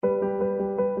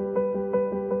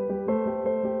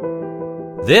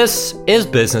This is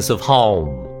Business of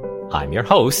Home. I'm your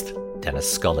host, Dennis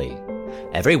Scully.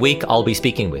 Every week I'll be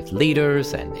speaking with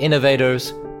leaders and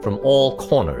innovators from all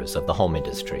corners of the home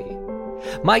industry.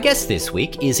 My guest this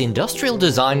week is industrial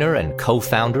designer and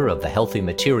co-founder of the Healthy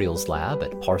Materials Lab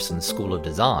at Parsons School of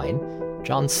Design,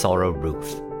 Jonsara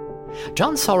Ruth.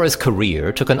 Jonsara's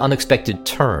career took an unexpected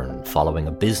turn following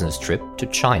a business trip to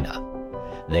China.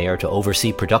 There to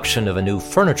oversee production of a new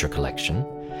furniture collection,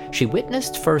 she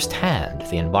witnessed firsthand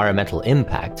the environmental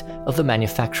impact of the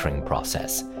manufacturing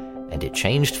process, and it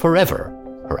changed forever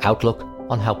her outlook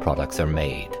on how products are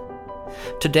made.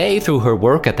 Today, through her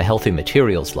work at the Healthy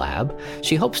Materials Lab,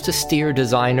 she hopes to steer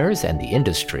designers and the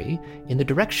industry in the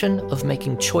direction of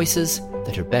making choices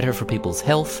that are better for people's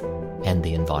health and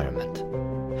the environment.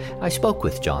 I spoke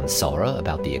with Jonsara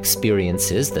about the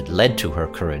experiences that led to her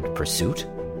current pursuit,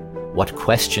 what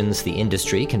questions the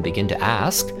industry can begin to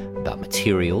ask about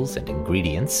materials and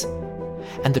ingredients,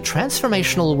 and the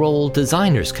transformational role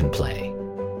designers can play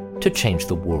to change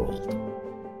the world.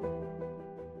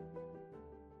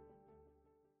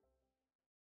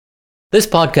 This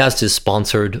podcast is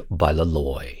sponsored by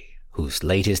Loloi, whose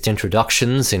latest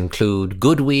introductions include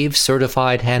GoodWeave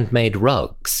certified handmade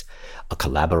rugs, a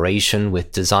collaboration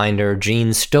with designer Jean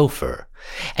Stouffer,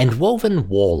 and woven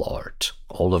wall art,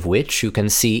 all of which you can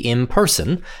see in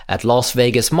person at Las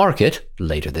Vegas Market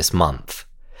later this month.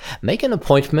 Make an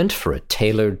appointment for a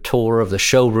tailored tour of the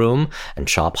showroom and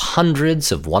shop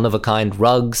hundreds of one-of-a-kind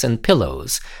rugs and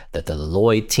pillows that the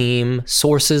Loloi team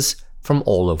sources from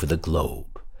all over the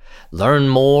globe. Learn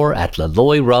more at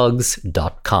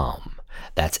loloirugs.com.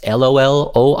 That's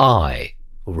L-O-L-O-I,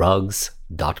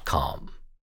 rugs.com.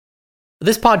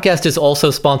 This podcast is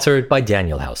also sponsored by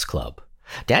Daniel House Club.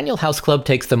 Daniel House Club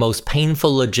takes the most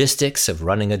painful logistics of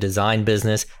running a design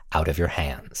business out of your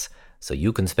hands, so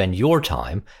you can spend your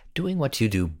time doing what you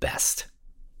do best,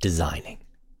 designing.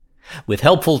 With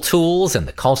helpful tools and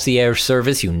the concierge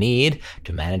service you need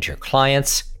to manage your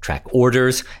clients, track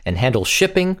orders, and handle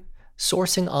shipping,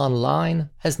 sourcing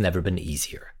online has never been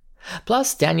easier.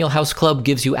 Plus, Daniel House Club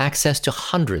gives you access to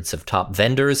hundreds of top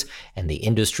vendors and the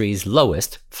industry's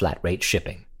lowest flat-rate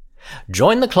shipping.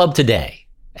 Join the club today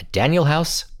at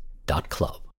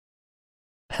danielhouse.club.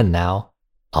 And now,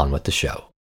 on with the show.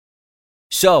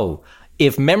 So,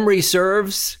 if memory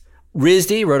serves,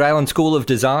 RISD, Rhode Island School of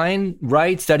Design,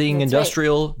 right? Studying That's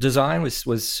industrial design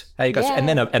was how you got, and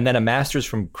then a master's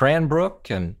from Cranbrook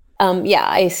and.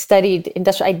 I studied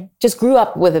industrial. I just grew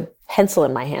up with a pencil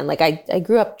in my hand. Like I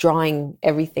grew up drawing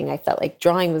everything. I felt like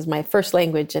drawing was my first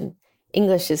language and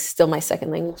English is still my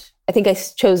second language. I think I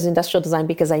chose industrial design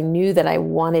because I knew that I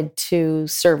wanted to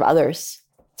serve others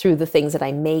through the things that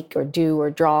I make or do or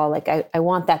draw. Like I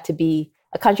want that to be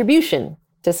a contribution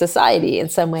to society in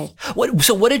some way.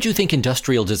 So what did you think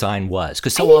industrial design was?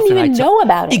 Because I didn't even know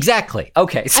about it. Exactly.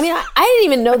 Okay. I mean, I didn't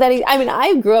even know that.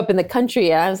 I grew up in the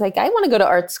country and I was like, I want to go to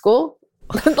art school.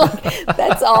 Like,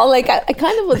 that's all. Like, I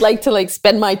kind of would like to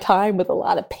spend my time with a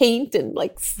lot of paint and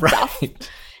stuff. Right.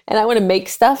 And I want to make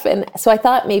stuff. And so I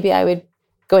thought maybe I would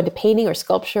go into painting or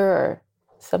sculpture or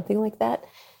something like that.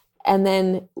 And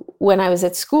then when I was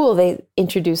at school, they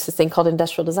introduced this thing called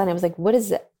industrial design. I was like, what does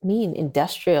that mean,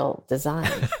 industrial design?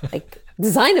 Like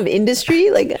design of industry?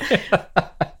 Like,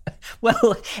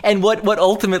 well, and what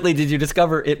ultimately did you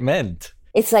discover it meant?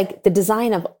 It's like the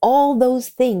design of all those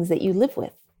things that you live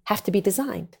with have to be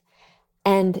designed.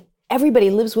 And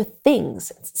everybody lives with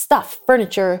things, stuff,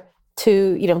 furniture,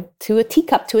 to a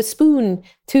teacup, to a spoon,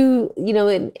 to,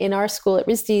 in our school at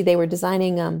RISD, they were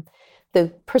designing the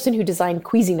person who designed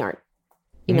Cuisinart,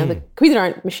 the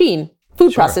Cuisinart machine,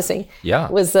 food processing,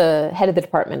 was the head of the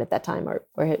department at that time, or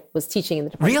was teaching in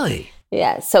the department. Really?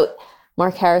 Yeah. So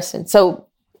Mark Harrison. So,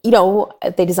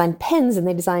 they designed pens and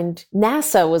they designed,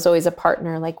 NASA was always a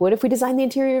partner. Like, what if we designed the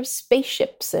interior of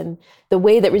spaceships? And the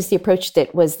way that RISD approached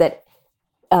it was that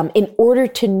in order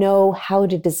to know how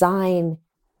to design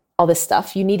all this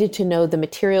stuff, you needed to know the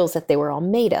materials that they were all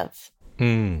made of.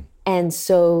 And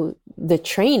so the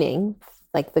training,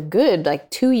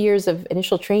 2 years of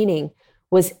initial training,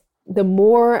 was the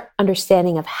more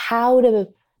understanding of how to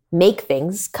make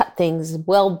things, cut things,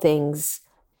 weld things,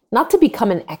 not to become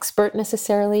an expert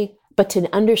necessarily, but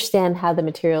to understand how the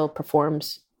material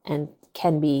performs and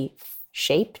can be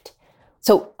shaped.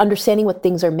 So understanding what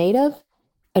things are made of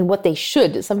and what they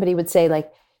should. Somebody would say,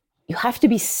 you have to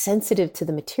be sensitive to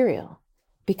the material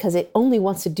because it only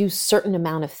wants to do certain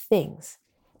amount of things.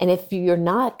 And if you're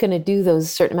not going to do those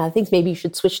certain amount of things, maybe you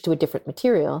should switch to a different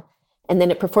material. And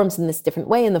then it performs in this different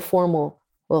way and the form will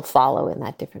follow in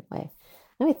that different way.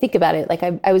 And I think about it,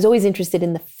 I was always interested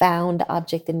in the found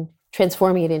object and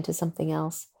transforming it into something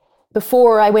else.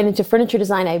 before I went into furniture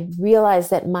design, I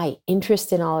realized that my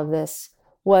interest in all of this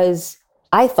was,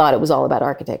 I thought it was all about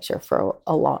architecture for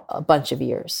a bunch of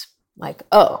years. Like,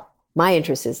 oh, my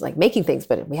interest is like making things,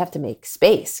 but we have to make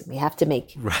space. We have to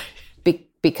make,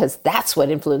 because that's what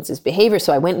influences behavior.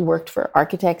 So I went and worked for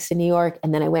architects in New York,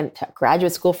 and then I went to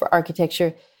graduate school for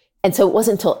architecture. And so it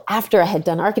wasn't until after I had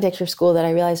done architecture school that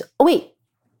I realized, oh, wait,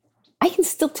 I can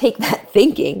still take that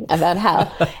thinking about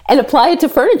how and apply it to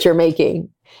furniture making.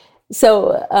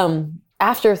 So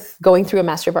after going through a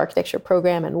Master of Architecture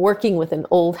program and working with an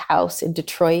old house in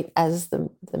Detroit as the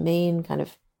main kind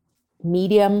of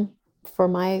medium for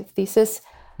my thesis,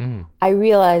 I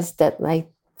realized that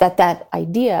that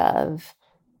idea of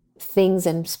things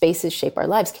and spaces shape our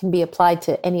lives can be applied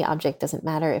to any object. Doesn't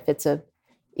matter if it's a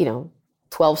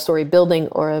 12-story building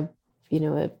or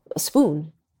a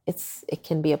spoon. It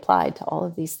can be applied to all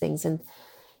of these things. And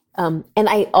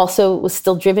I also was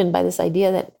still driven by this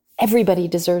idea that everybody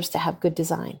deserves to have good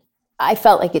design. I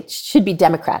felt like it should be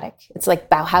democratic. It's like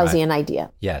Bauhausian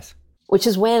idea. Yes. Which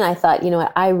is when I thought,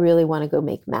 what, I really want to go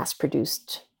make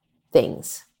mass-produced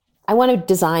things. I want to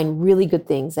design really good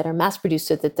things that are mass-produced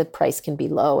so that the price can be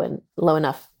low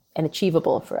enough and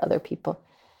achievable for other people.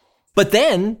 But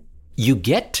then you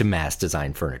get to mass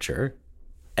design furniture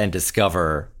and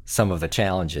discover some of the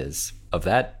challenges of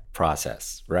that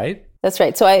process, right? That's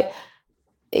right. So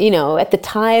at the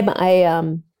time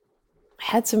I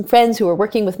had some friends who were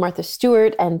working with Martha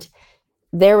Stewart, and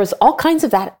there was all kinds of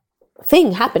that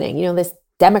thing happening. This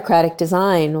democratic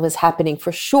design was happening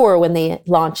for sure when they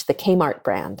launched the Kmart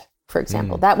brand, for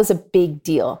example. That was a big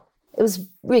deal. It was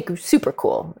really super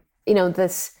cool.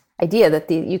 This idea that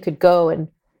you could go and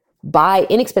buy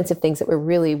inexpensive things that were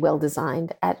really well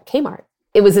designed at Kmart.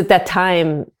 It was at that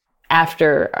time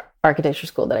after architecture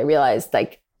school that I realized,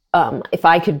 if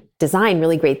I could design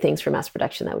really great things for mass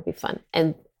production, that would be fun.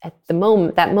 And at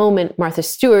that moment, Martha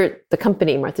Stewart, the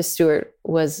company Martha Stewart,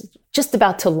 was just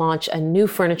about to launch a new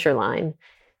furniture line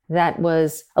that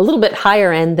was a little bit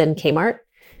higher end than Kmart,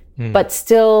 but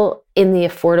still in the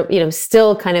affordable,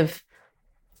 still kind of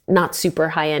not super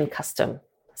high end custom.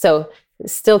 So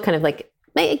still kind of like,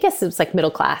 I guess it was like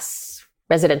middle class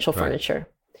residential furniture.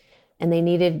 And they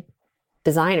needed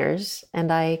designers.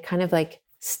 And I kind of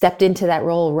stepped into that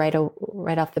role right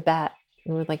off the bat.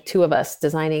 There were two of us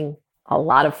designing a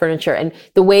lot of furniture. And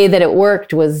the way that it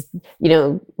worked was,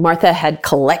 Martha had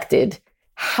collected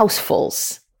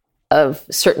housefuls of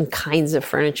certain kinds of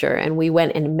furniture. And we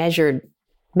went and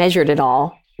measured it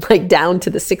all, down to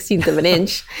the 16th of an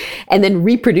inch, and then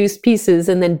reproduced pieces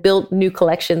and then built new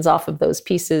collections off of those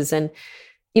pieces and,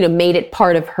 made it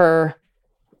part of her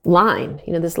line,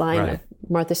 this line of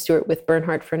Martha Stewart with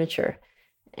Bernhardt Furniture.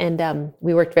 And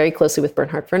we worked very closely with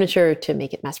Bernhardt Furniture to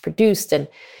make it mass produced. And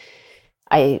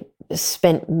I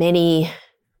spent many,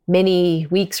 many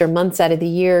weeks or months out of the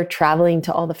year traveling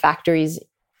to all the factories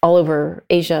all over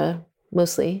Asia,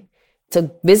 mostly, to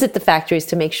visit the factories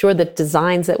to make sure that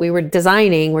designs that we were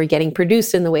designing were getting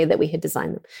produced in the way that we had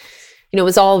designed them. It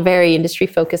was all very industry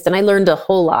focused, and I learned a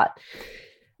whole lot.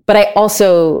 But I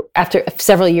also, after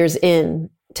several years in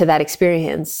to that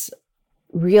experience,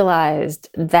 realized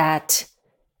that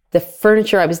the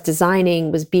furniture I was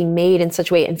designing was being made in such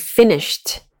a way and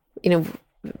finished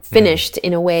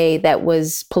in a way that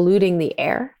was polluting the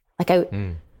air. I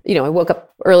woke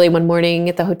up early one morning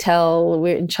at the hotel.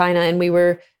 We were in China, and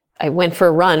I went for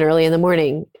a run early in the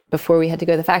morning before we had to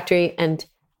go to the factory, and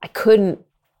I couldn't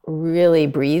really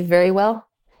breathe very well.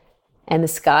 And the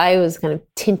sky was kind of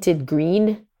tinted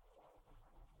green.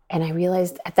 And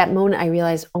at that moment,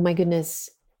 oh my goodness,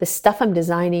 the stuff I'm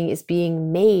designing is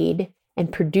being made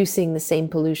and producing the same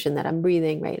pollution that I'm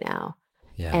breathing right now.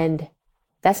 Yeah. And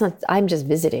I'm just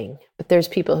visiting, but there's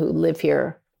people who live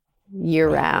here year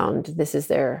round. This is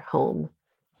their home.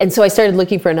 And so I started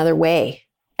looking for another way.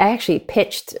 I actually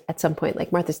pitched at some point,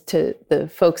 to the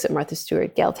folks at Martha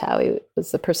Stewart. Gail Towie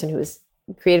was the person who was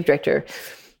creative director,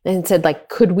 and said,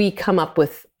 could we come up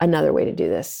with another way to do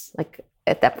this?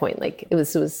 At that point, it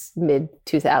was mid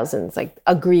 2000s,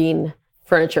 a green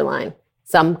furniture line,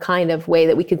 some kind of way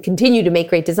that we could continue to make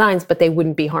great designs, but they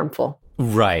wouldn't be harmful.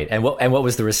 Right. And what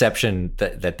was the reception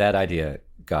that that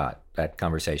got, that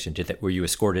conversation? Were you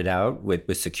escorted out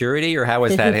with security, or how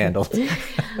was that handled?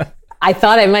 I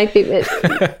thought I might be.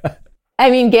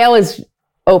 Gail was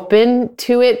open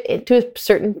to it to a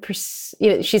certain,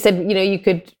 she said,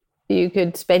 you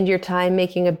could spend your time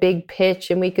making a big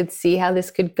pitch and we could see how this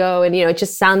could go. And, it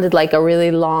just sounded like a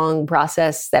really long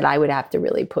process that I would have to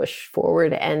really push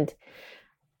forward. And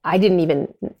I didn't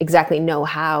even exactly know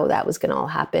how that was going to all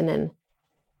happen. And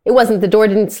the door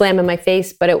didn't slam in my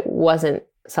face, but it wasn't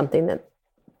something that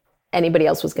anybody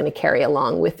else was going to carry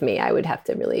along with me. I would have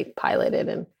to really pilot it.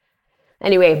 And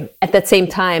anyway, at that same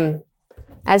time,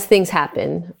 as things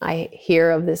happen, I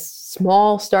hear of this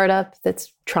small startup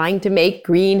that's trying to make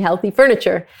green, healthy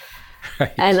furniture.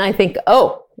 Right. And I think,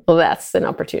 oh, well, that's an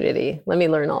opportunity. Let me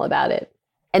learn all about it.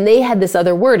 And they had this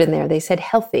other word in there. They said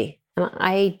healthy. And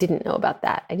I didn't know about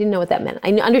that. I didn't know what that meant.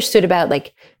 I understood about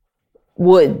like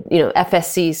wood,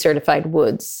 FSC certified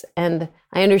woods. And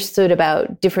I understood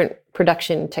about different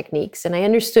production techniques. And I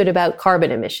understood about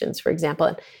carbon emissions, for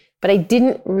example. But I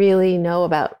didn't really know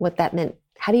about what that meant.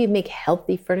 How do you make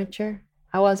healthy furniture?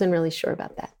 I wasn't really sure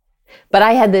about that. But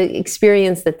I had the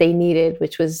experience that they needed,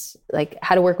 which was like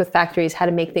how to work with factories, how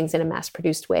to make things in a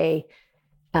mass-produced way,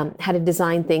 how to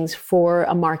design things for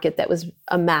a market that was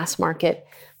a mass market.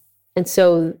 And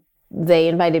so they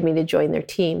invited me to join their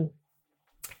team.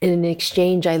 And in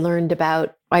exchange, I learned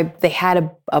about, they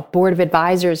had a board of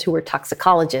advisors who were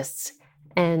toxicologists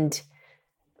and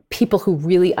people who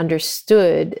really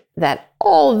understood that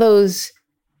all those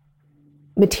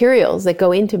materials that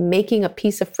go into making a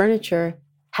piece of furniture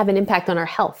have an impact on our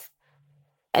health.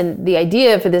 And the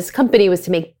idea for this company was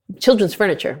to make children's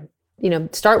furniture,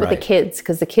 start with the kids,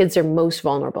 because the kids are most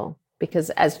vulnerable. Because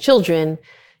as children,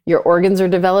 your organs are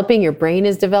developing, your brain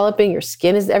is developing, your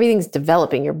skin is, everything's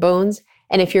developing, your bones.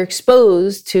 And if you're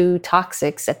exposed to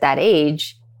toxics at that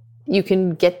age, you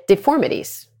can get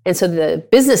deformities. And so the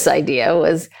business idea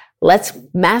was, let's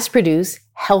mass produce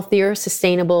healthier,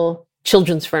 sustainable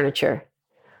children's furniture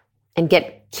and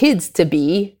get kids to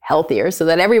be healthier so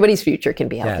that everybody's future can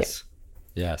be healthier.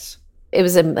 Yes. It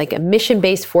was like a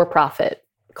mission-based for-profit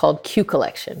called Q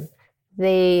Collection.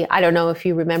 I don't know if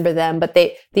you remember them, but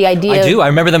the idea. I do. I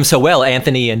remember them so well,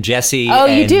 Anthony and Jesse. Oh,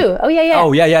 you do? Oh, yeah.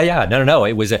 Oh, yeah. No.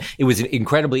 It was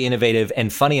incredibly innovative.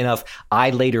 And funny enough, I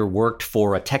later worked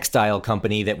for a textile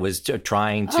company that was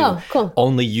trying to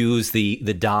only use the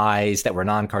dyes that were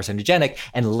non-carcinogenic.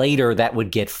 And later that would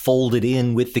get folded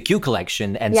in with the Q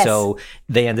Collection. And so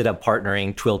they ended up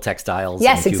partnering Twill Textiles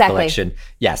and Q Collection.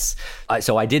 Yes.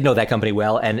 So I did know that company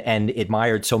well and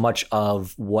admired so much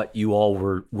of what you all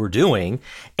were doing.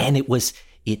 And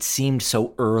it seemed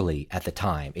so early at the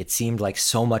time. It seemed like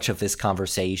so much of this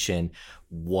conversation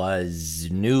was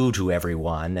new to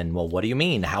everyone. And well, what do you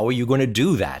mean? How are you going to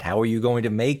do that? How are you going to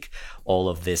make all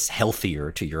of this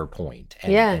healthier, to your point,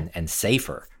 and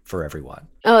safer for everyone?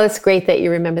 Oh, that's great that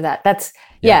you remember that.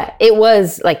 It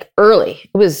was like early.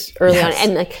 It was early on.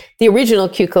 And like the original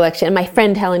Q Collection, and my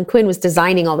friend Helen Quinn was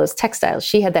designing all those textiles.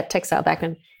 She had that textile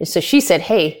background. And so she said,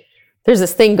 hey, there's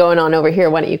this thing going on over here.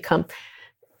 Why don't you come?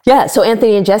 Yeah. So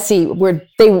Anthony and Jesse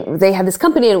they had this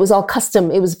company and it was all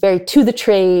custom. It was very to the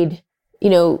trade,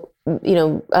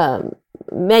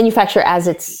 manufacture as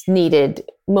it's needed,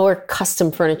 more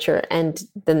custom furniture. And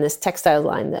then this textile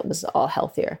line that was all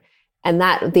healthier. And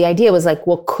the idea was like,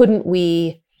 well, couldn't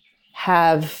we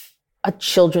have a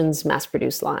children's mass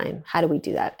produced line? How do we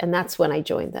do that? And that's when I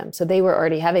joined them. So they were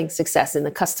already having success in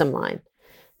the custom line.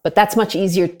 But that's much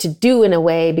easier to do in a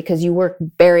way because you work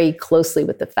very closely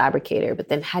with the fabricator. But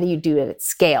then how do you do it at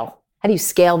scale? How do you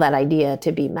scale that idea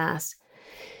to be mass?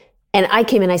 And I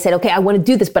came in, I said, okay, I want to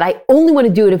do this, but I only want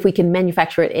to do it if we can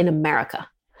manufacture it in America.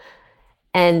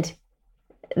 And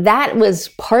that was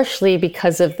partially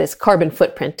because of this carbon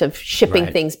footprint of shipping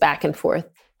things back and forth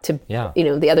to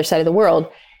the other side of the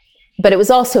world. But it was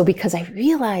also because I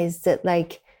realized that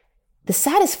like the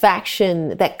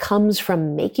satisfaction that comes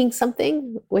from making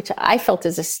something, which I felt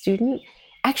as a student,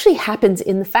 actually happens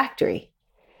in the factory.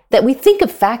 That we think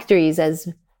of factories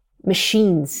as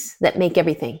machines that make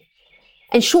everything.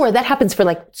 And sure, that happens for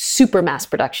like super mass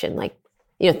production, like,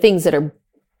 things that are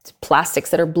plastics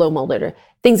that are blow molded or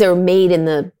things that are made in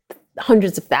the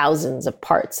hundreds of thousands of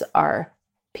parts are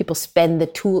people spend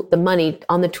the money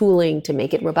on the tooling to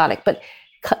make it robotic. But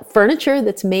furniture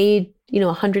that's made,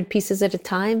 100 pieces at a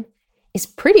time is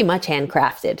pretty much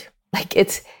handcrafted. Like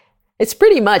it's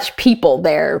pretty much people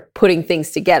there putting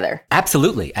things together.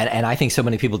 Absolutely. And I think so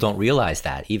many people don't realize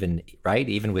that even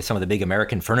with some of the big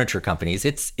American furniture companies,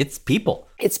 it's people.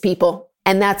 It's people.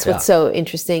 And that's what's so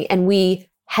interesting. And we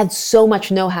had so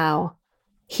much know-how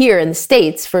here in the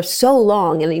States for so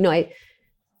long. And, I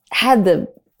had the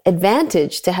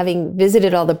advantage to having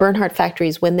visited all the Bernhardt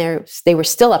factories when they were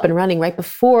still up and running right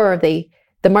before the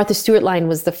Martha Stewart line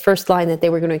was the first line that they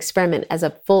were going to experiment as a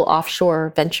full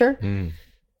offshore venture. Mm.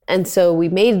 And so we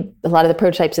made a lot of the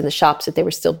prototypes in the shops that they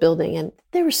were still building. And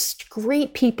there were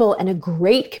great people and a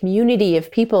great community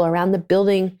of people around the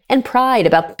building and pride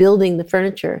about building the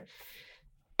furniture.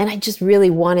 And I just really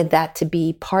wanted that to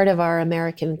be part of our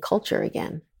American culture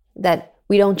again, that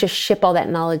we don't just ship all that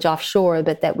knowledge offshore,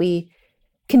 but that we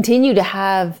continue to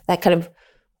have that kind of,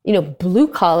 blue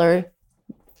collar,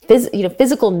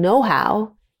 physical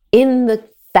know-how in the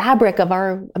fabric of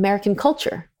our American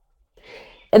culture.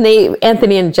 And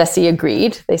Anthony and Jesse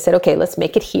agreed. They said, okay, let's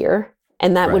make it here.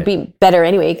 And that would be better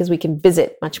anyway, because we can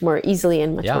visit much more easily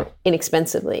and much more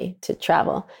inexpensively to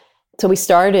travel. So we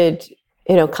started,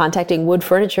 contacting wood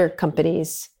furniture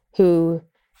companies who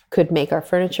could make our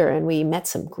furniture. And we met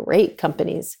some great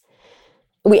companies.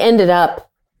 We ended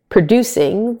up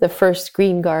producing the first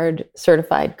Green Guard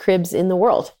certified cribs in the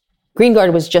world. Green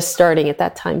Guard was just starting at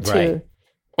that time too. Right.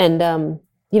 And,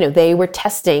 they were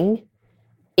testing,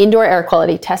 indoor air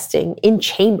quality testing in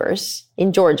chambers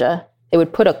in Georgia. They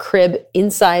would put a crib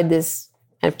inside this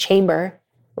kind of chamber,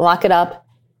 lock it up,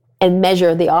 and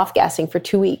measure the off-gassing for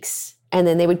 2 weeks. And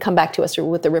then they would come back to us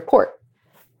with a report.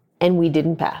 And we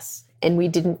didn't pass. And we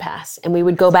didn't pass. And we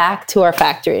would go back to our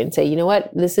factory and say, you know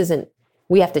what,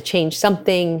 we have to change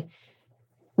something.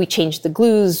 We changed the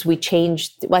glues. We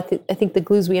changed, I think the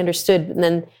glues we understood.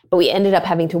 But we ended up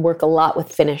having to work a lot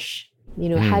with finish.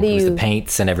 How do you... the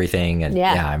paints and everything. And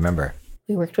yeah, I remember.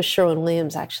 We worked with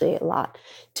Sherwin-Williams actually a lot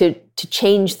to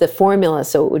change the formula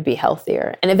so it would be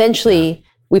healthier. And eventually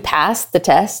we passed the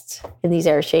test in these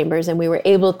air chambers, and we were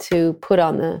able to put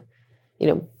out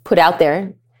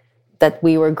there that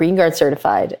we were Green Guard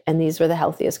certified, and these were the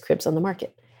healthiest cribs on the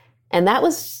market. And that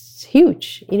was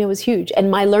huge. It was huge.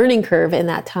 And my learning curve in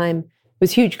that time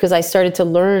was huge, because I started to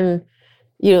learn,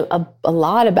 a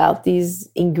lot about these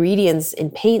ingredients in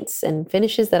paints and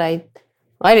finishes that I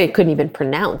couldn't even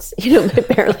pronounce,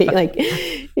 barely,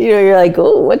 you're like,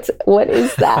 oh, what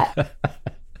is that?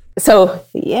 So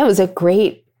yeah, it was a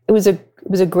great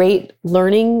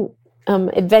learning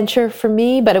adventure for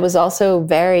me, but it was also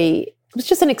it was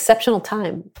just an exceptional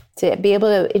time to be able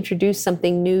to introduce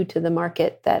something new to the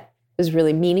market that was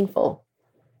really meaningful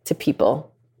to people.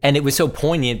 And it was so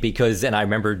poignant because, and I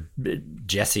remember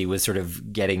Jesse was sort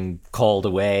of getting called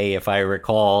away, if I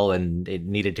recall, and it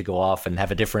needed to go off and have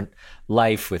a different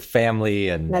life with family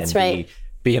and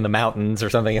be in the mountains or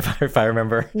something, if I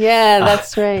remember. Yeah,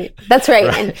 that's right. That's right.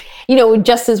 Right. And,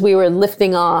 just as we were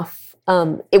lifting off,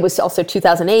 it was also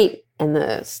 2008 and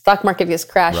the stock market is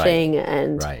crashing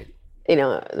and,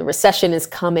 the recession is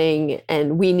coming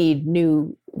and we need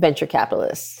new venture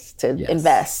capitalists to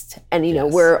invest. And,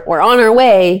 we're on our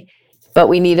way, but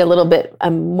we need a little bit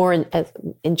more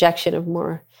injection of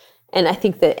more. And I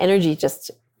think the energy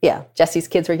Jesse's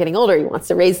kids were getting older. He wants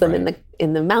to raise them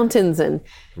in the mountains, and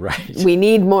we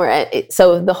need more.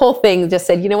 So the whole thing just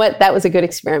said, you know what, that was a good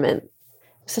experiment.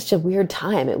 Such a weird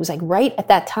time. It was like right at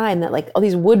that time that all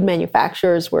these wood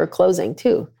manufacturers were closing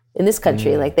too in this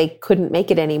country. They couldn't make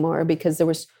it anymore because there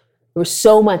was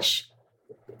so much.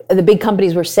 The big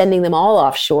companies were sending them all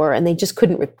offshore, and they just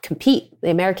couldn't compete. The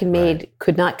American made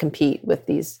could not compete with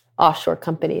these offshore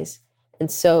companies.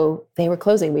 And so they were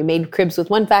closing. We made cribs with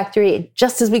one factory. And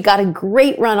just as we got a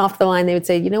great run off the line, they would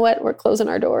say, you know what, we're closing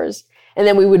our doors. And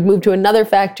then we would move to another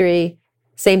factory.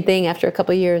 Same thing after a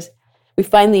couple of years. We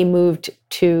finally moved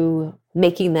to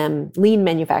making them lean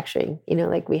manufacturing.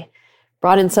 We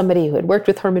brought in somebody who had worked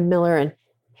with Herman Miller, and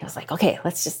he was like, okay,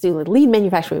 let's just do lean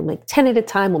manufacturing. We'll make 10 at a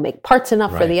time. We'll make parts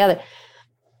enough for the other.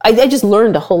 I just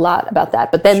learned a whole lot about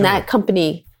that. But then that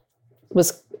company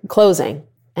was closing.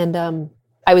 And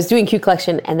I was doing Q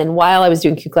Collection. And then while I was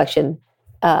doing Q Collection,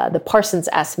 the Parsons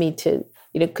asked me to,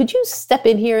 could you step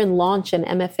in here and launch an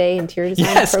MFA interior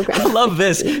design program? I love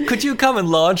this. Could you come and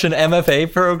launch an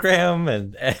MFA program?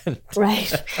 And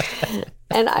Right.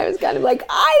 And I was kind of like,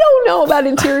 I don't know about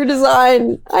interior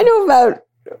design. I know about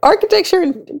architecture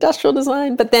and industrial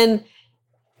design. But then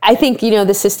I think, the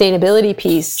sustainability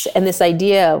piece and this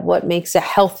idea of what makes a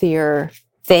healthier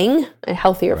thing, a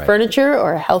healthier furniture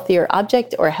or a healthier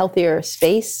object or a healthier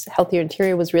space, healthier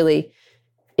interior was really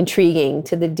intriguing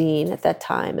to the dean at that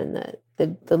time and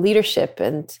the leadership.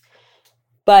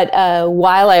 But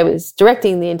while I was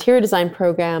directing the interior design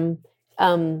program,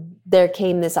 there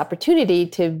came this opportunity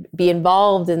to be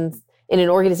involved in an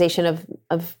organization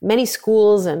of many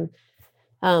schools and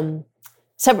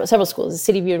several schools, the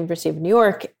City of University of New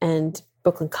York and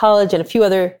Brooklyn College and a few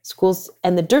other schools,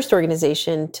 and the Durst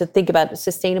organization to think about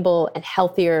sustainable and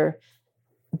healthier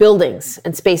buildings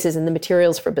and spaces and the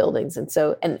materials for buildings.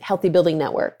 And healthy building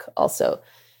network also.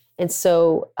 And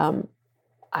so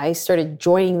I started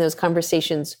joining those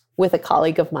conversations with a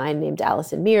colleague of mine named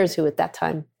Allison Mears, who at that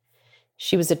time,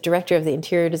 she was a director of the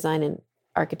interior design and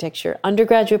architecture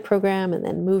undergraduate program and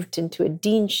then moved into a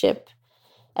deanship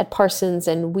at Parsons.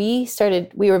 And we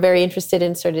were very interested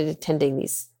and started attending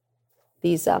these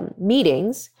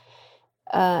meetings.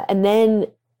 And then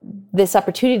this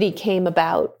opportunity came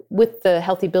about with the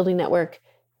Healthy Building Network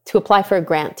to apply for a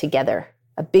grant together,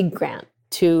 a big grant,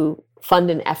 to fund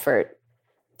an effort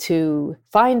to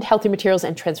find healthy materials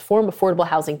and transform affordable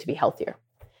housing to be healthier.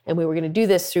 And we were going to do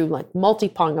this through like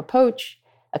multi-pronged approach,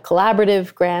 a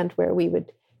collaborative grant where we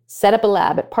would set up a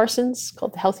lab at Parsons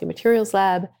called the Healthy Materials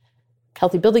Lab.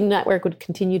 Healthy Building Network would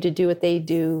continue to do what they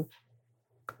do.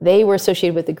 They were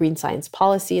associated with the Green Science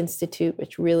Policy Institute,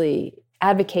 which really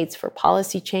advocates for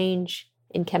policy change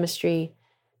in chemistry.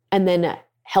 And then a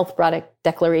Health Product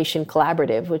Declaration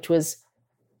Collaborative, which was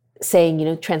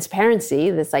saying,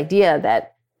 transparency, this idea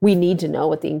that we need to know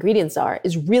what the ingredients are,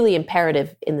 is really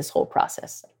imperative in this whole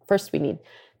process. First, we need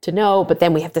to know, but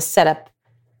then we have to set up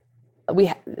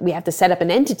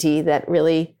an entity that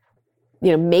really,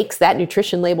 makes that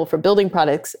nutrition label for building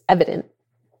products evident,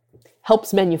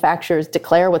 helps manufacturers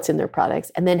declare what's in their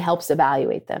products, and then helps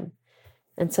evaluate them.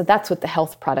 And so that's what the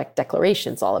Health Product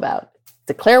Declaration is all about.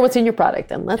 Declare what's in your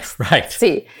product, and let's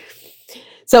see.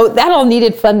 So that all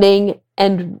needed funding,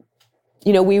 and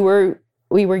we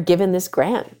were given this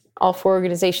grant, all 4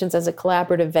 organizations, as a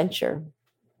collaborative venture.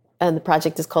 And the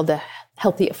project is called the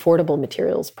Healthy Affordable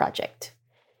Materials Project.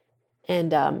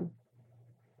 And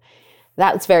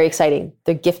that was very exciting.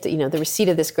 The gift, the receipt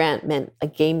of this grant meant a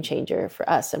game changer for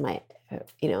us. And my,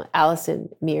 Allison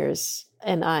Mears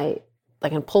and I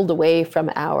pulled away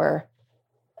from our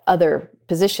other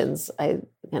positions. I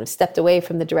kind of stepped away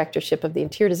from the directorship of the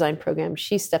interior design program.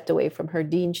 She stepped away from her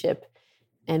deanship.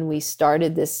 And we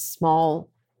started this small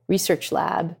research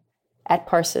lab at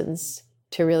Parsons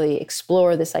to really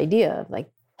explore this idea of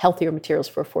healthier materials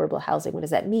for affordable housing. What does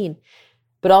that mean?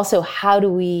 But also, how do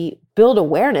we build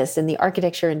awareness in the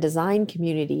architecture and design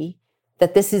community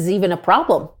that this is even a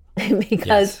problem?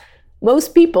 Because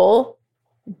most people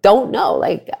don't know.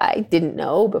 I didn't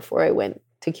know before I went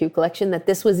to Q Collection that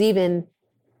this was even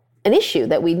an issue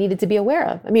that we needed to be aware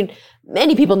of. I mean,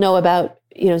 many people know about,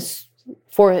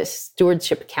 Forest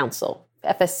Stewardship Council,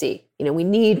 FSC. We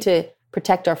need to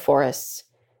protect our forests,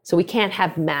 so we can't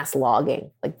have mass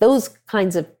logging. Those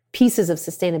kinds of pieces of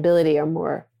sustainability are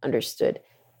more understood.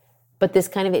 But this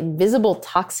kind of invisible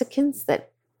toxicants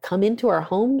that come into our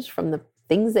homes from the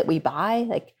things that we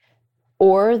buy,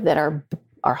 or that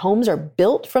our homes are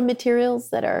built from materials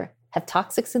that have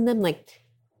toxics in them,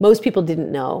 most people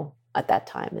didn't know at that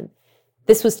time. And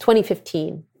this was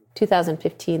 2015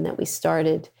 that we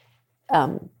started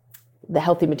the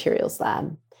Healthy Materials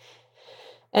Lab.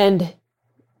 And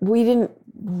we didn't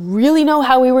really know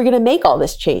how we were going to make all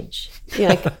this change.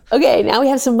 Okay, now we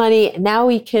have some money. Now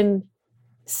we can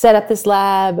set up this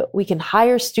lab. We can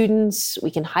hire students.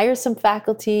 We can hire some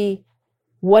faculty.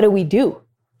 What do we do?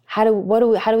 How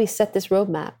do we set this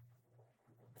roadmap?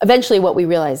 Eventually, what we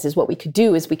realized is what we could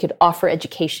do is we could offer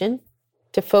education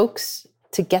to folks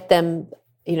to get them,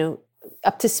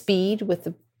 up to speed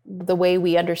with the way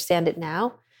we understand it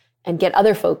now, and get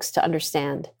other folks to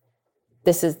understand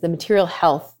the material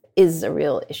health is a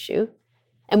real issue.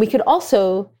 And we could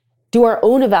also do our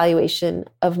own evaluation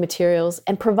of materials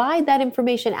and provide that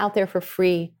information out there for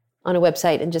free on a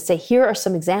website and just say, here are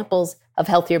some examples of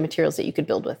healthier materials that you could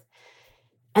build with.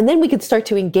 And then we could start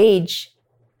to engage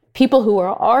people who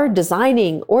are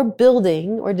designing or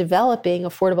building or developing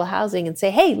affordable housing and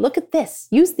say, hey, look at this,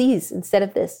 use these instead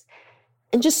of this.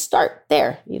 And just start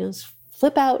there,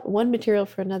 flip out one material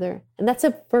for another. And that's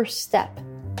a first step.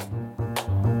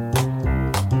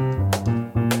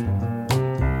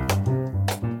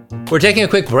 We're taking a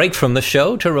quick break from the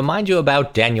show to remind you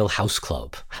about Daniel House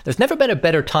Club. There's never been a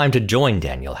better time to join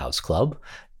Daniel House Club.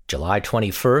 July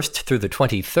 21st through the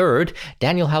 23rd,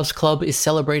 Daniel House Club is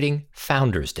celebrating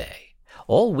Founders Day.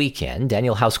 All weekend,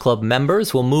 Daniel House Club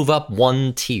members will move up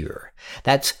 1 tier.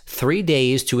 That's 3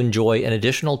 days to enjoy an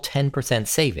additional 10%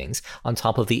 savings on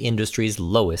top of the industry's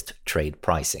lowest trade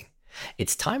pricing.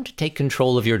 It's time to take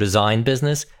control of your design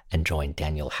business and join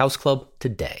Daniel House Club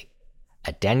today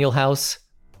at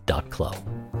danielhouse.club.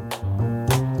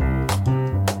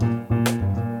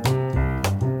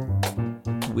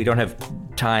 We don't have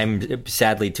time,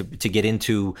 sadly, to get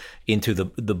into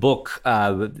the book,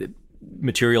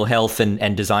 Material Health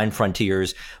and Design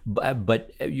Frontiers,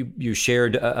 but you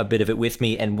shared a bit of it with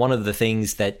me, and one of the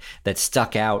things that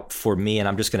stuck out for me, and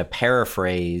I'm just going to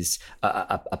paraphrase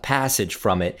a passage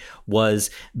from it, was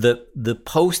the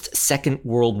post-Second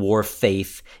World War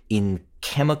faith in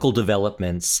chemical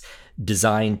developments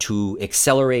designed to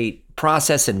accelerate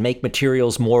process and make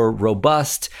materials more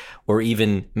robust or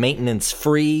even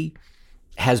maintenance-free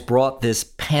has brought this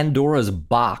Pandora's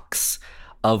box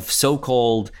of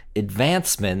so-called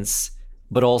advancements,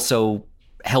 but also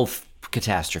health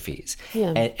catastrophes.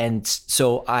 Yeah. And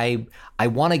so I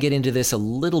want to get into this a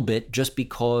little bit just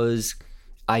because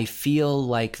I feel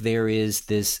like there is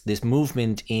this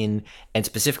movement in, and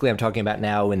specifically I'm talking about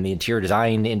now in the interior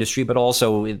design industry, but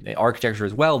also in architecture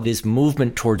as well, this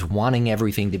movement towards wanting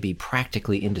everything to be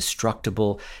practically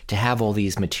indestructible, to have all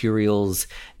these materials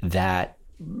that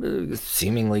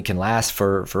seemingly can last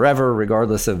forever,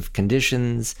 regardless of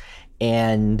conditions,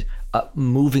 and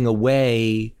moving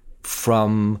away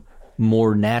from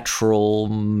more natural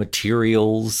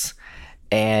materials.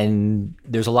 And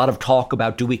there's a lot of talk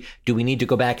about, do we need to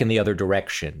go back in the other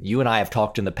direction? You and I have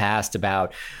talked in the past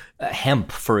about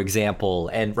hemp, for example,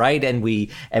 and we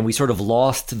sort of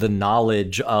lost the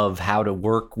knowledge of how to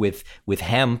work with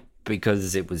hemp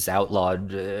because it was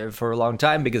outlawed for a long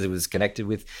time because it was connected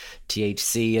with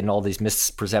THC and all these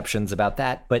misperceptions about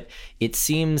that. But it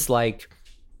seems like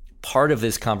part of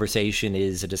this conversation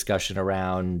is a discussion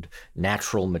around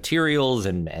natural materials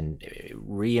and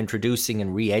reintroducing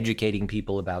and re-educating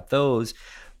people about those.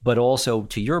 But also,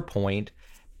 to your point,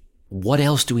 what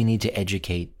else do we need to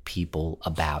educate people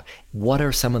about? What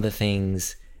are some of the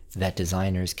things that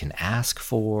designers can ask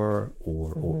for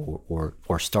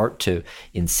or start to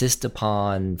insist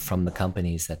upon from the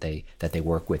companies that they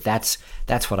work with? That's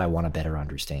what I want to better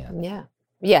understand.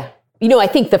 Yeah. I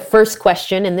think the first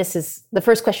question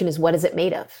is, what is it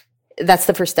made of? That's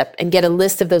the first step, and get a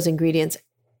list of those ingredients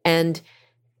and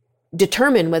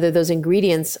determine whether those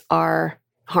ingredients are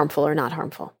harmful or not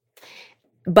harmful.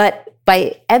 But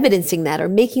by evidencing that or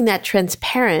making that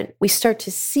transparent, we start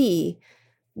to see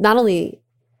not only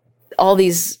all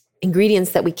these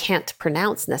ingredients that we can't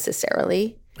pronounce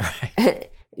necessarily, right.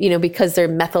 Because they're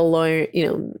methyl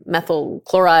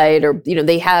chloride, or,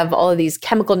 they have all of these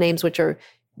chemical names which are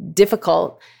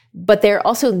difficult, but there are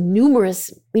also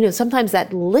numerous, sometimes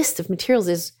that list of materials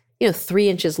is, 3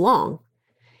 inches long.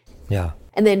 Yeah.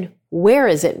 And then where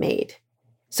is it made?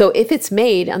 So if it's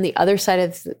made on the other side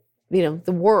of,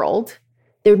 the world,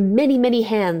 there are many, many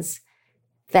hands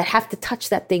that have to touch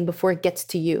that thing before it gets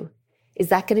to you. Is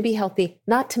that going to be healthy?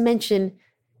 Not to mention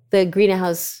the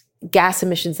greenhouse gas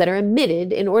emissions that are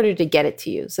emitted in order to get it to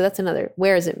you. So that's another,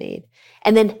 where is it made?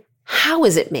 And then how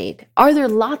is it made? Are there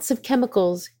lots of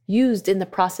chemicals used in the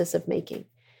process of making?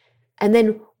 And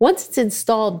then once it's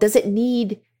installed, does it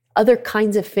need other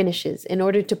kinds of finishes in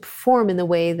order to perform in the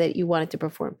way that you want it to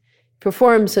perform?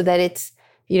 Perform so that it's,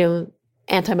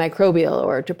 antimicrobial,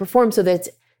 or to perform so that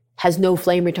it has no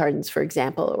flame retardants, for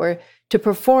example, or to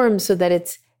perform so that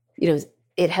it's,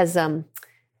 it has,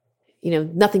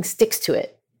 nothing sticks to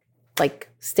it, like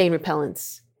stain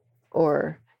repellents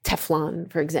or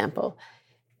Teflon, for example.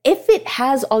 If it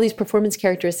has all these performance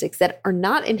characteristics that are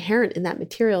not inherent in that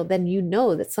material, then you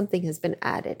know that something has been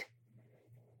added.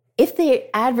 If they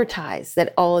advertise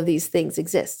that all of these things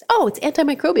exist, it's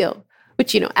antimicrobial,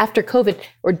 which, after COVID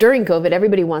or during COVID,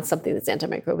 everybody wants something that's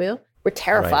antimicrobial. We're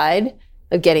terrified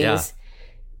of getting this.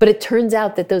 But it turns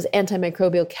out that those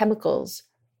antimicrobial chemicals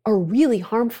are really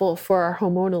harmful for our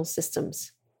hormonal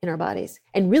systems in our bodies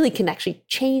and really can actually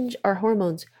change our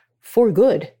hormones for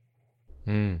good.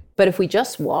 But if we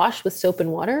just wash with soap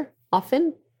and water,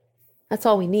 often, that's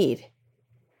all we need.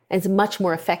 And it's much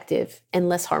more effective and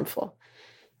less harmful.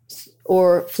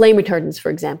 Or flame retardants, for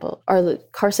example, are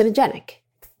carcinogenic.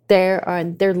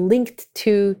 They're linked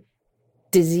to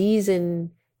disease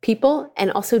in people and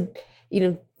also,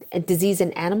 a disease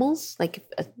in animals. Like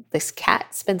this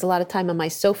cat spends a lot of time on my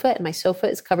sofa, and my sofa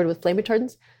is covered with flame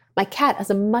retardants. My cat has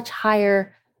a much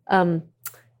higher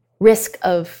risk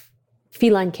of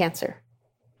feline cancer,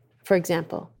 for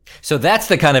example. So that's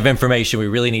the kind of information we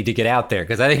really need to get out there,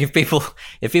 because I think if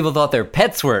people thought their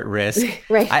pets were at risk,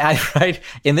 right,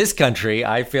 in this country,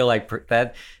 I feel like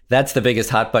that's the biggest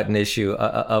hot button issue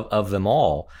of them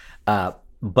all.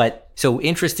 But so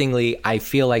interestingly, I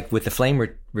feel like with the flame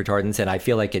retardants, and I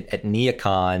feel like at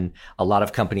NeoCon, a lot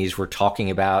of companies were talking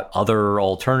about other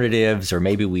alternatives, or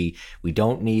maybe we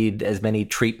don't need as many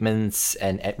treatments,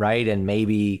 and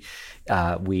maybe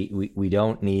we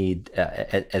don't need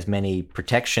as many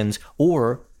protections,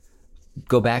 or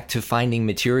go back to finding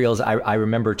materials. I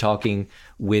remember talking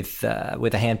with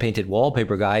a hand-painted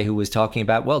wallpaper guy who was talking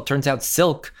about, well, it turns out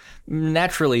silk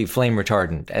naturally flame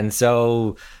retardant. And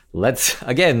so let's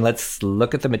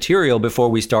look at the material before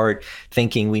we start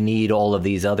thinking we need all of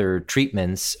these other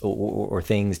treatments or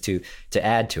things to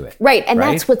add to it. Right. And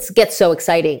that's what gets so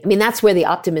exciting. I mean, that's where the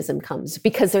optimism comes,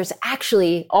 because there's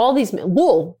actually all these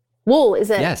wool. Wool is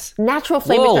a natural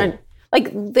flame retardant.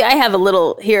 Like I have a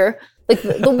little here, like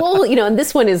the wool, and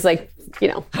this one is like,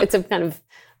 it's a kind of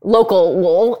local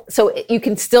wool. So you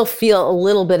can still feel a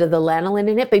little bit of the lanolin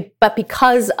in it, but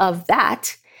because of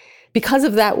that,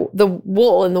 the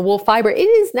wool and the wool fiber, it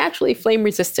is naturally flame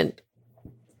resistant.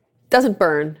 Doesn't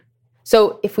burn.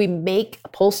 So if we make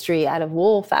upholstery out of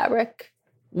wool fabric,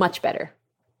 much better.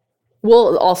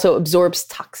 Wool also absorbs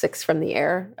toxics from the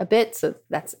air a bit. So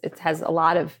it has a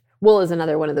lot of, wool is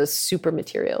another one of those super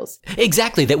materials.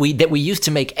 Exactly, that we used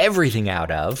to make everything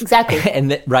out of. Exactly.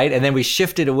 And then we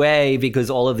shifted away because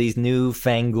all of these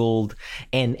newfangled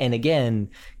and again,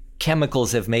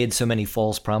 chemicals have made so many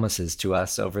false promises to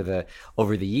us over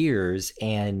the years.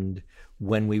 And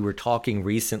when we were talking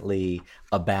recently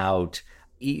about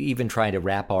even trying to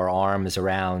wrap our arms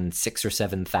around 6,000 or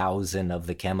 7,000 of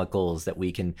the chemicals that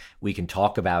we can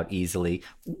talk about easily,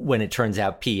 when it turns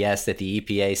out PS that the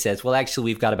EPA says, well, actually,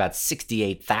 we've got about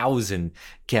 68,000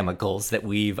 chemicals that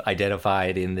we've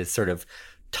identified in this sort of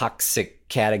toxic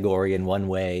category in one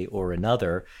way or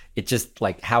another. It's just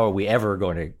like, how are we ever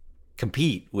going to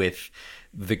compete with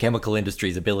the chemical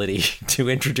industry's ability to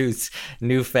introduce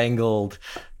newfangled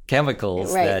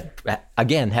chemicals that,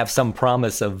 again, have some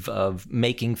promise of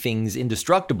making things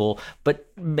indestructible,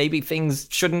 but maybe things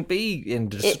shouldn't be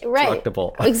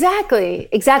indestructible. Right.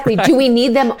 Exactly. Do we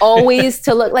need them always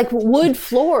to look like wood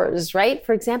floors, right?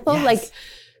 For example, yes. Like,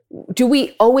 do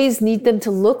we always need them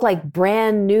to look like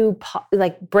brand new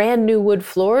wood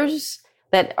floors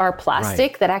that are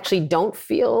plastic, that actually don't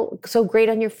feel so great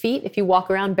on your feet if you walk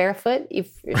around barefoot?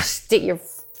 If your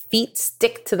feet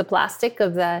stick to the plastic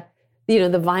of the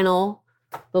vinyl,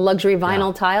 the luxury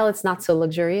vinyl tile, it's not so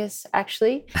luxurious,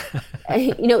 actually.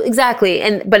 Exactly.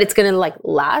 But it's going to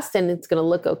last and it's going to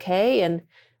look okay. And,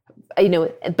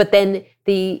 but then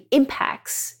the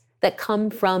impacts that come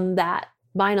from that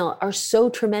vinyl are so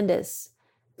tremendous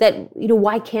that,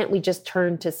 why can't we just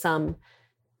turn to some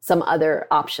other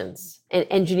options? And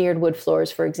engineered wood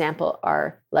floors, for example,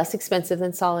 are less expensive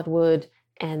than solid wood,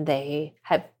 and they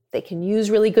can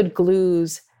use really good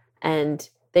glues, and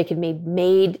they can be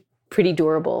made pretty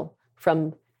durable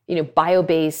from,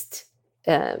 bio-based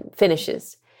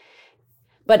finishes.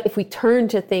 But if we turn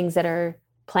to things that are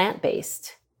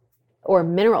plant-based or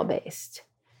mineral-based,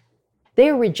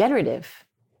 they're regenerative.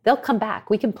 They'll come back.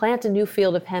 We can plant a new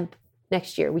field of hemp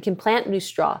next year. We can plant new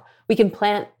straw. We can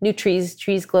plant new trees.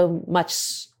 Trees grow much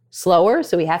slower,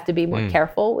 so we have to be more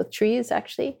careful with trees,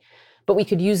 actually. But we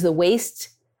could use the waste,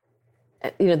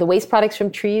 the waste products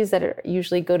from trees that are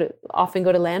usually often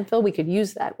go to landfill. We could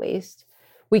use that waste.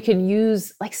 We can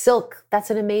use silk. That's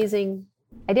an amazing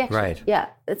idea. Right. Yeah,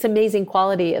 it's amazing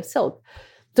quality of silk.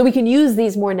 So we can use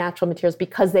these more natural materials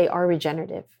because they are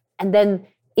regenerative. And then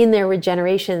in their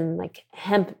regeneration,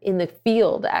 hemp in the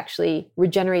field actually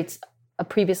regenerates a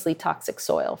previously toxic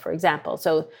soil, for example.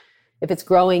 So if it's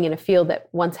growing in a field that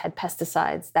once had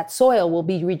pesticides, that soil will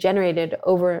be regenerated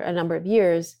over a number of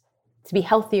years to be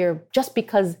healthier, just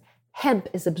because hemp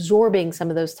is absorbing some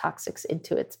of those toxics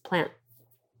into its plant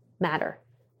matter.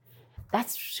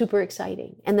 That's super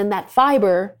exciting. And then that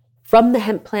fiber from the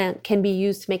hemp plant can be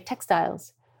used to make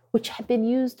textiles, which have been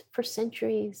used for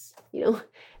centuries.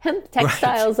 Hemp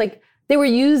textiles, they were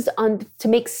used to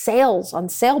make sails on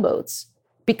sailboats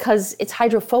because it's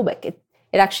hydrophobic.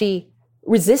 It actually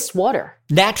resists water.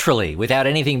 Naturally, without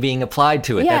anything being applied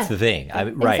to it. Yeah, that's the thing.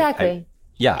 Right. Exactly.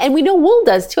 Yeah. And we know wool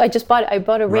does too. I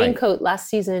bought a raincoat last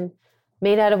season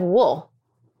made out of wool.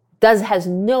 Has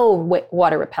no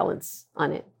water repellents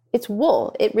on it. It's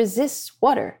wool. It resists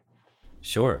water.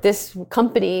 Sure. This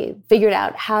company figured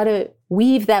out how to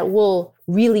weave that wool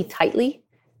really tightly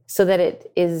so that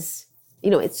it is,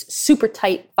 it's super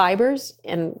tight fibers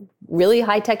and really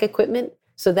high-tech equipment,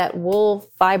 so that wool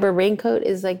fiber raincoat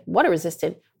is water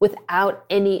resistant without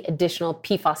any additional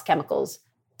PFAS chemicals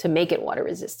to make it water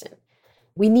resistant.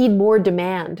 We need more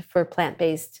demand for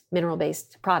plant-based,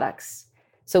 mineral-based products.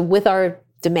 So with our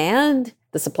demand,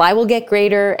 the supply will get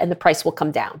greater and the price will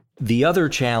come down. The other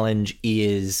challenge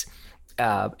is,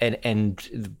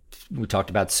 and we talked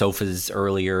about sofas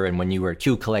earlier, and when you were at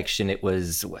Q Collection, it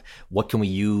was, what can we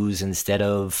use instead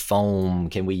of foam?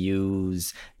 Can we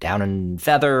use down and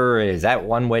feather? Is that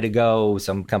one way to go?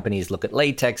 Some companies look at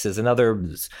latex as another.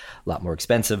 There's a lot more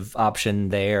expensive option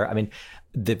there. I mean,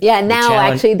 now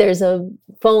actually there's a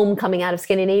foam coming out of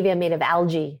Scandinavia made of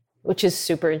algae, which is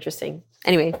super interesting.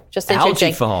 Anyway, just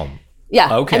interesting. Algae foam.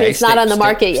 Yeah. Okay. I mean, it's not on the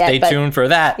market yet. Stay tuned for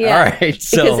that. Yeah, all right.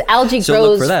 Because algae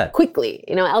grows quickly.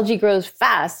 Algae grows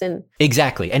fast. And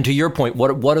exactly. And to your point,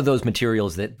 what are those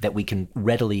materials that we can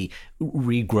readily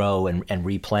regrow and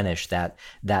replenish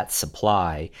that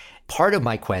supply? Part of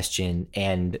my question,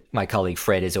 and my colleague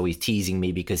Fred is always teasing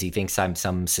me because he thinks I'm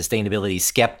some sustainability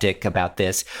skeptic about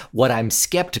this. What I'm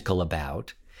skeptical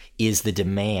about is the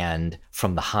demand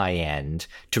from the high end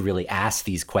to really ask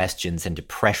these questions and to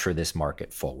pressure this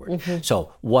market forward.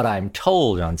 So what I'm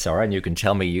told, Jonsara, and you can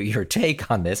tell me your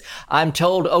take on this, I'm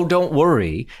told, oh, don't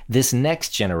worry, this next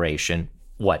generation,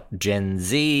 what, Gen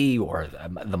Z or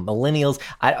the millennials,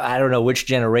 I don't know which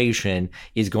generation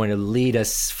is going to lead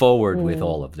us forward with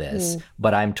all of this,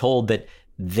 but I'm told that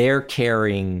they're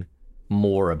caring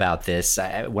more about this.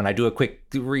 When I do a quick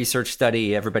research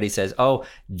study, everybody says, oh,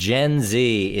 Gen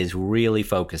Z is really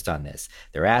focused on this.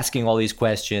 They're asking all these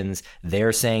questions.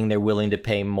 They're saying they're willing to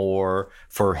pay more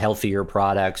for healthier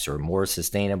products or more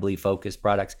sustainably focused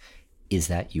products. Is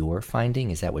that your finding?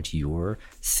 Is that what you're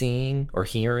seeing or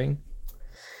hearing?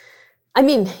 I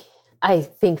mean, I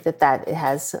think that it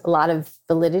has a lot of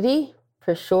validity,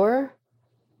 for sure.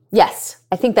 Yes,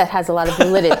 I think that has a lot of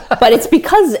validity, but it's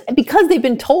because they've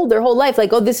been told their whole life,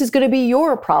 like, oh, this is going to be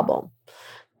your problem.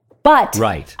 But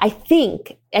right. I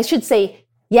think I should say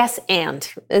yes and.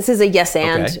 This is a yes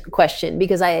and question,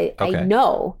 because I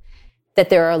know that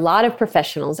there are a lot of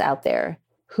professionals out there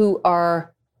who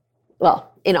are, well,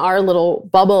 in our little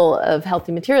bubble of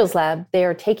Healthy Materials Lab, they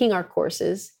are taking our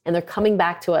courses and they're coming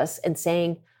back to us and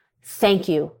saying, thank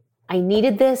you. I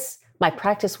needed this. My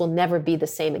practice will never be the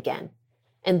same again.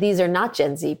 And these are not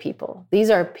Gen Z people. These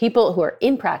are people who are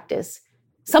in practice,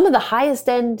 some of the highest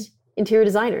end interior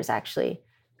designers actually,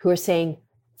 who are saying,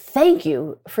 thank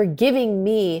you for giving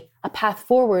me a path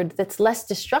forward that's less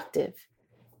destructive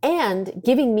and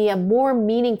giving me a more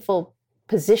meaningful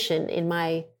position in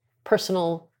my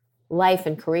personal life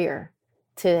and career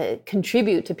to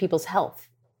contribute to people's health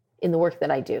in the work that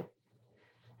I do.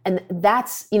 And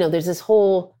that's, there's this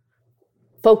whole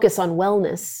focus on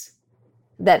wellness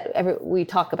that we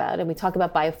talk about, and we talk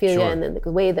about biophilia and then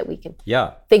the way that we can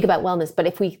think about wellness. But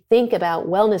if we think about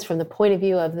wellness from the point of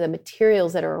view of the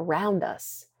materials that are around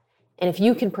us, and if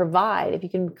you can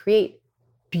create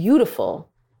beautiful,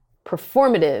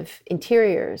 performative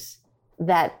interiors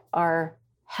that are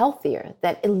healthier,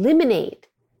 that eliminate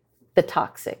the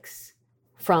toxics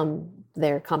from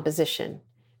their composition,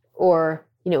 or,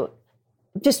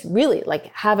 just really like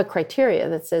have a criteria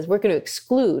that says we're going to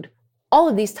exclude all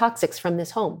of these toxics from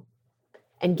this home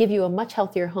and give you a much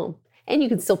healthier home. And you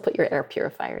can still put your air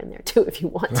purifier in there too if you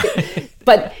want to.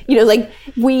 But,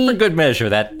 for good measure,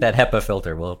 that HEPA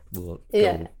filter will go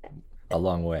a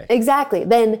long way. Exactly.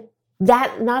 Then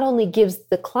that not only gives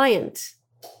the client,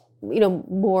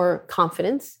 more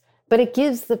confidence, but it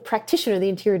gives the practitioner, the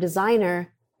interior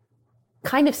designer,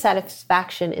 kind of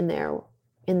satisfaction in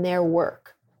their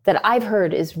work that I've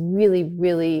heard is really,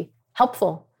 really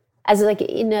helpful, as like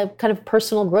in a kind of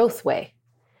personal growth way.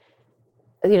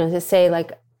 To say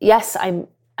like, yes, I'm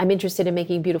interested in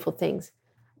making beautiful things,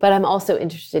 but I'm also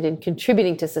interested in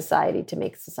contributing to society to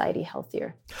make society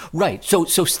healthier. Right. So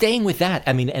staying with that,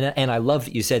 I mean, and I love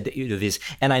that you said that this,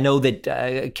 and I know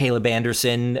that Caleb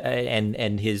Anderson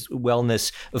and his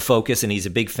wellness focus, and he's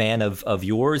a big fan of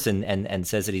yours, and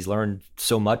says that he's learned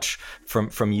so much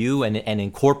from you, and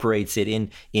incorporates it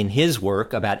in his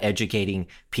work about educating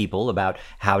people about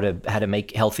how to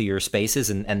make healthier spaces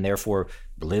and therefore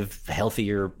live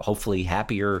healthier, hopefully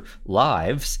happier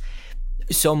lives.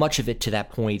 So much of it to that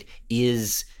point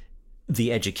is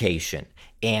the education.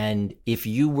 And if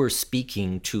you were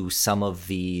speaking to some of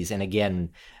these, and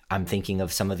again, I'm thinking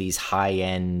of some of these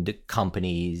high-end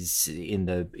companies in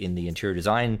the interior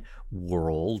design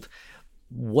world,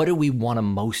 what do we want to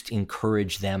most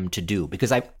encourage them to do?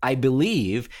 Because I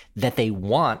believe that they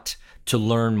want to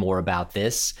learn more about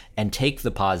this and take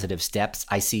the positive steps.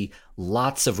 I see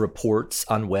lots of reports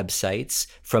on websites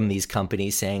from these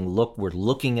companies saying, look, we're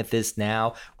looking at this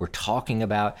now. We're talking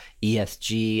about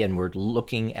ESG and we're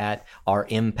looking at our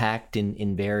impact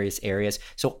in various areas.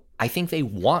 So I think they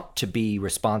want to be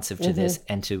responsive to this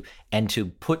and to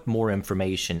put more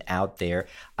information out there.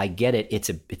 I get it.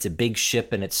 It's a big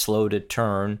ship and it's slow to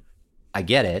turn. I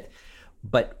get it.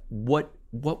 But what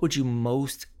would you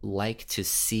most like to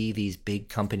see these big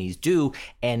companies do?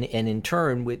 And in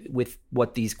turn, with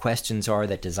what these questions are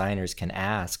that designers can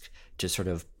ask to sort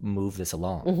of move this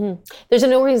along? There's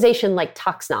an organization like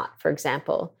ToxNot, for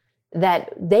example,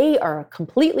 that they are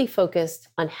completely focused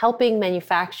on helping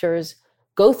manufacturers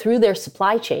go through their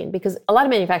supply chain, because a lot of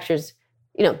manufacturers,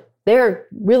 they're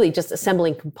really just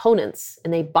assembling components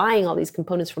and they buying all these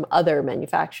components from other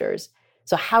manufacturers.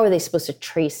 So how are they supposed to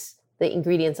trace the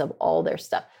ingredients of all their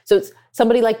stuff? So it's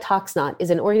somebody like ToxNot is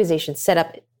an organization set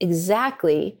up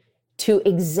exactly to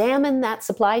examine that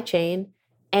supply chain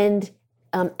and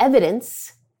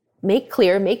evidence, make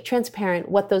clear, make transparent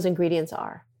what those ingredients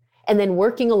are. And then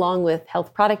working along with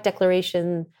Health Product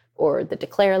Declaration or the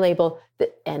Declare label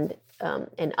and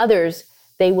others,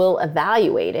 they will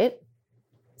evaluate it.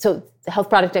 So the health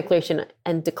product declaration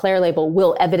and declare label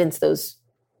will evidence those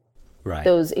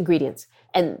ingredients.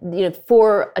 And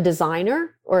for a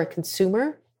designer or a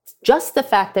consumer, just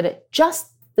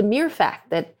the mere fact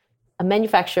that a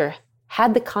manufacturer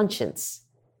had the conscience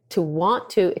to want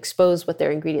to expose what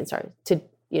their ingredients are, to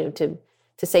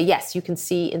say, yes, you can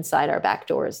see inside our back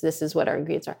doors, this is what our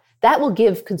ingredients are. That will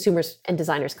give consumers and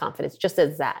designers confidence, just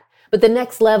as that. But the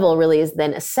next level really is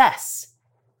then assess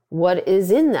what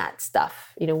is in that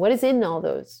stuff, what is in all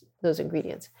those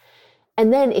ingredients.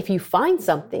 And then if you find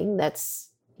something that's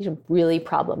really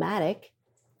problematic,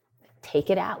 take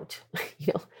it out,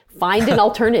 find an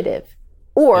alternative,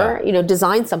 or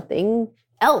design something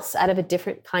else out of a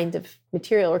different kind of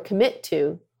material, or commit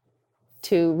to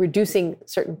reducing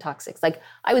certain toxics. Like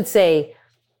I would say,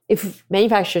 if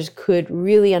manufacturers could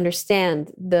really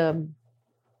understand the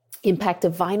impact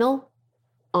of vinyl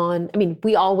on,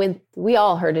 we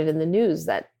all heard it in the news,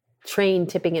 that train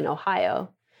tipping in Ohio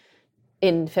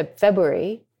in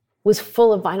February was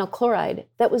full of vinyl chloride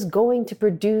that was going to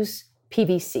produce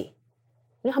PVC. You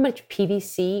know how much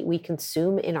PVC we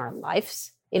consume in our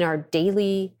lives, in our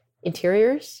daily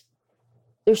interiors?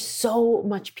 There's so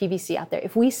much PVC out there.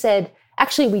 If we said,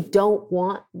 actually, we don't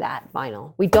want that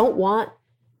vinyl, we don't want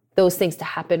those things to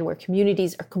happen where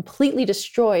communities are completely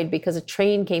destroyed because a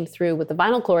train came through with the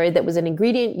vinyl chloride that was an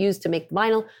ingredient used to make the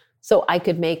vinyl, so I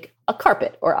could make a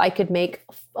carpet, or I could make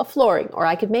a flooring, or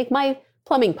I could make my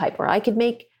plumbing pipe, or I could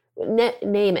make,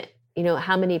 name it,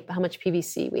 how much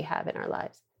PVC we have in our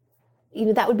lives.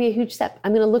 That would be a huge step.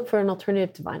 I'm going to look for an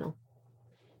alternative to vinyl.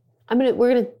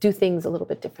 We're going to do things a little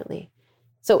bit differently.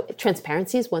 So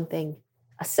transparency is one thing.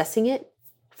 Assessing it,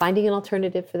 finding an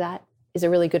alternative for that is a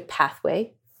really good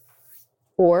pathway.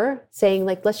 Or saying,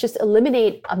 let's just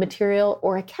eliminate a material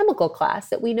or a chemical class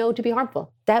that we know to be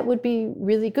harmful. That would be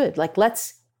really good.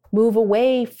 Let's move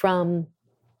away from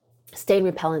stain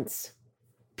repellents.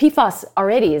 PFAS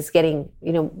already is getting,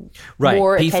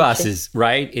 more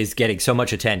attention. is getting so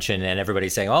much attention, and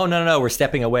everybody's saying, oh, no, we're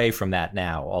stepping away from that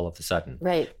now all of a sudden.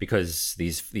 Right. Because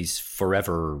these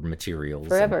forever materials.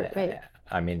 Right.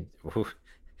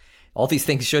 All these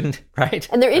things shouldn't, right?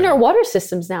 And they're in our water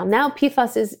systems now. Now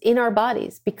PFAS is in our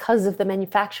bodies because of the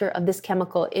manufacture of this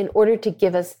chemical, in order to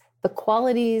give us the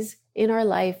qualities in our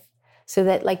life, so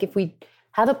that if we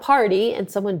have a party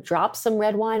and someone drops some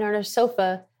red wine on our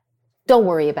sofa, don't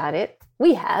worry about it.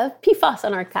 We have PFAS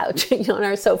on our couch, on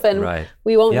our sofa, and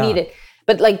we won't need it.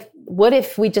 But what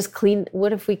if we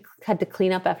had to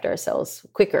clean up after ourselves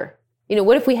quicker?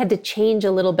 What if we had to change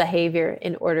a little behavior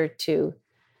in order to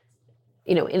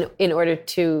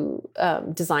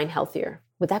design healthier?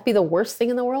 Would that be the worst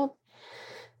thing in the world?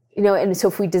 And so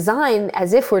if we design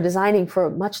as if we're designing for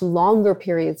much longer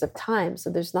periods of time,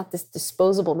 so there's not this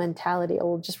disposable mentality,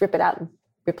 we'll just rip it out and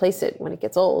replace it when it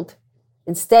gets old.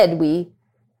 Instead, we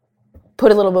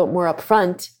put a little bit more up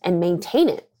front and maintain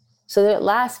it so that it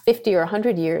lasts 50 or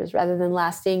 100 years rather than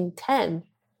lasting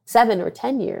 7 or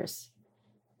 10 years.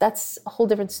 That's a whole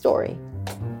different story.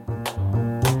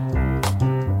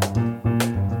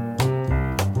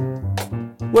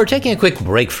 We're taking a quick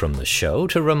break from the show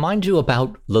to remind you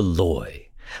about Loloi,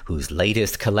 whose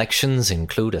latest collections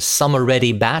include a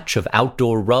summer-ready batch of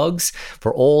outdoor rugs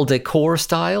for all decor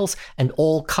styles and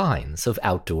all kinds of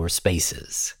outdoor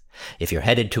spaces. If you're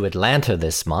headed to Atlanta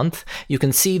this month, you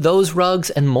can see those rugs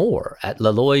and more at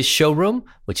Loloi's showroom,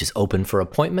 which is open for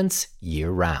appointments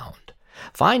year-round.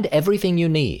 Find everything you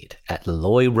need at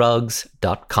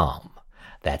LoloiRugs.com.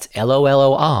 That's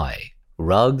LOLOI,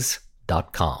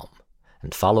 rugs.com.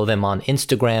 And follow them on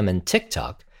Instagram and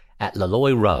TikTok at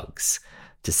Loloi Rugs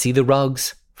to see the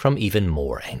rugs from even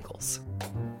more angles.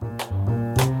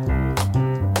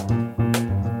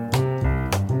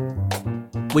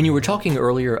 When you were talking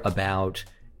earlier about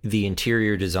the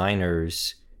interior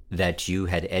designers that you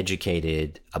had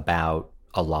educated about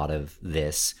a lot of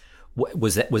this,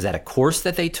 was that a course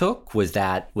that they took? Was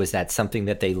that something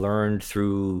that they learned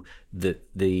through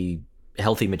the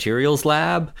Healthy Materials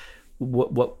Lab?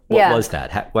 What was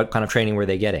that? What kind of training were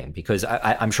they getting? Because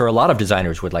I'm sure a lot of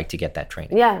designers would like to get that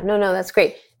training. Yeah, no, that's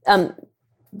great.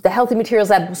 The Healthy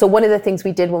Materials Lab, so one of the things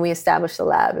we did when we established the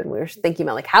lab, and we were thinking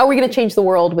about how are we going to change the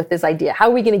world with this idea? How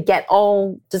are we going to get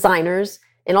all designers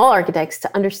and all architects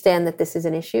to understand that this is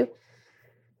an issue?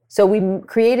 So we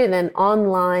created an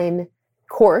online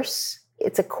course.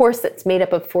 It's a course that's made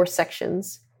up of 4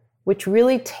 sections, which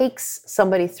really takes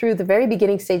somebody through the very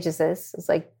beginning stages of this. It's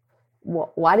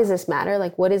why does this matter?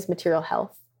 What is material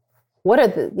health? What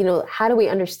are how do we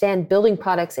understand building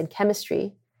products and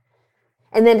chemistry?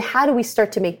 And then how do we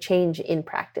start to make change in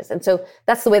practice? And so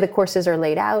that's the way the courses are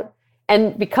laid out.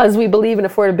 And because we believe in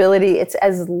affordability,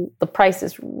 the price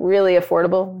is really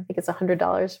affordable. I think it's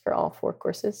 $100 for all 4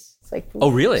 courses. It's like,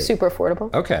 oh, really? Super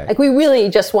affordable. Okay. Like we really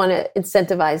just want to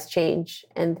incentivize change,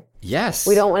 and yes,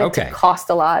 we don't want it to cost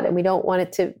a lot, and we don't want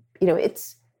it to,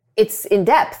 it's in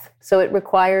depth. So it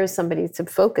requires somebody to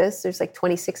focus. There's like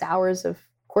 26 hours of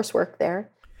coursework there.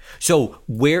 So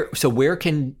where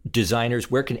can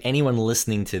anyone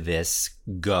listening to this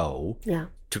go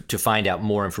to find out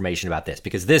more information about this?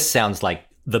 Because this sounds like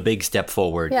the big step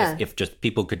forward if just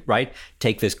people could,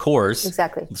 take this course.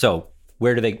 Exactly. So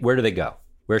where do they go?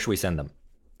 Where should we send them?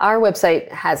 Our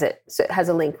website has it. So it has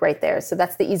a link right there. So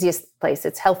that's the easiest place.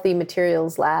 It's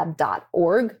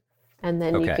healthymaterialslab.org. And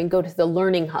then you can go to the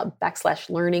Learning Hub,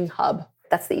 /Learning Hub.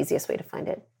 That's the easiest way to find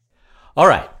it. All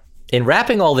right. In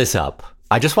wrapping all this up,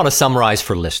 I just want to summarize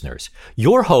for listeners.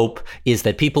 Your hope is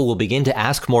that people will begin to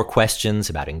ask more questions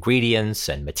about ingredients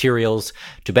and materials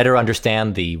to better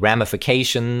understand the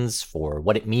ramifications for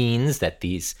what it means that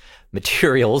these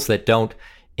materials that don't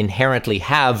inherently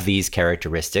have these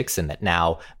characteristics and that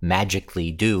now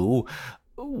magically do,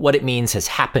 what it means has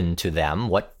happened to them,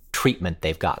 what treatment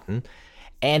they've gotten.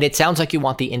 And it sounds like you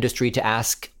want the industry to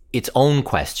ask its own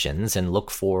questions and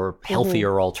look for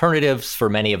healthier alternatives for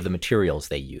many of the materials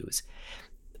they use.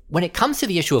 When it comes to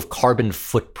the issue of carbon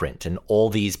footprint and all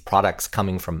these products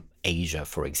coming from Asia,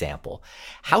 for example,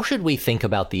 how should we think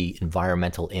about the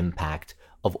environmental impact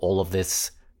of all of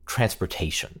this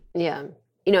transportation? Yeah.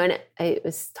 And I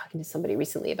was talking to somebody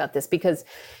recently about this because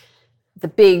the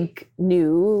big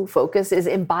new focus is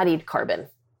embodied carbon.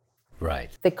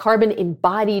 Right. The carbon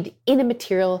embodied in a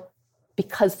material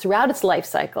because throughout its life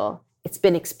cycle, it's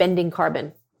been expending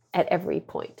carbon at every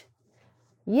point.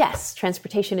 Yes,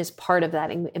 transportation is part of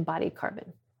that embodied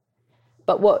carbon.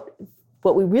 But what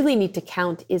we really need to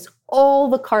count is all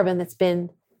the carbon that's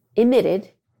been emitted,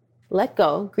 let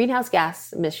go, greenhouse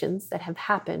gas emissions that have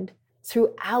happened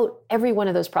throughout every one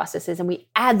of those processes. And we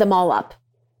add them all up.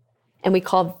 And we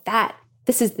call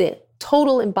this is the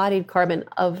total embodied carbon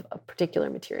of a particular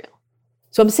material.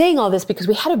 So I'm saying all this because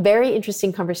we had a very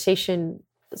interesting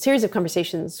series of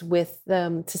conversations with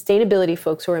sustainability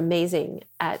folks who are amazing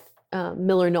at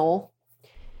Miller Knoll.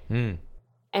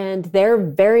 And they're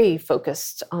very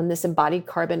focused on this embodied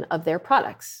carbon of their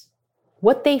products.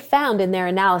 What they found in their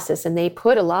analysis, and they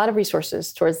put a lot of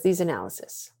resources towards these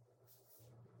analyses,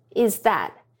 is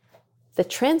that the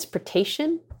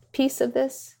transportation piece of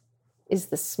this is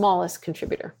the smallest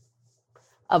contributor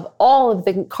of all of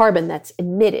the carbon that's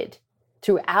emitted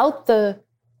throughout the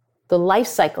life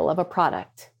cycle of a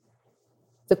product.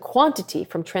 The quantity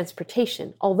from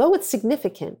transportation, although it's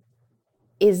significant,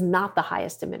 is not the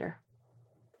highest emitter.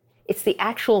 It's the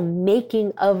actual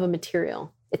making of a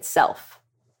material itself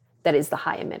that is the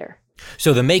high emitter.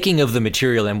 So the making of the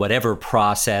material and whatever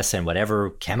process and whatever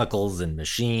chemicals and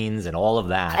machines and all of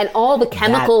that. And all the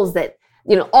chemicals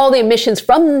all the emissions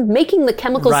from making the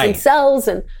chemicals themselves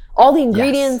and all the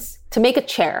ingredients to make a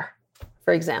chair,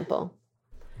 for example.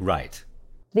 Right.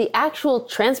 The actual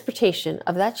transportation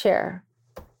of that chair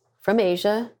from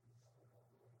Asia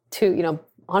to,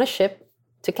 on a ship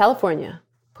to California,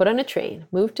 put on a train,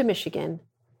 moved to Michigan,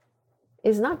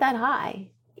 is not that high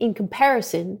in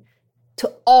comparison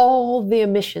to all the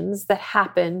emissions that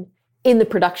happen in the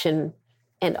production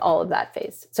and all of that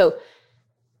phase. So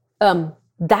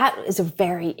that is a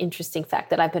very interesting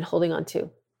fact that I've been holding on to.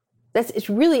 It's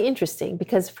really interesting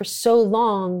because for so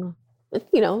long,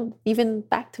 even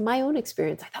back to my own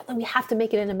experience, I thought that we have to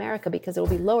make it in America because it will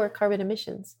be lower carbon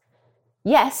emissions.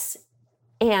 Yes,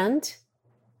 and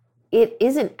it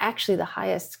isn't actually the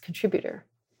highest contributor.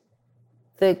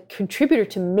 The contributor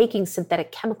to making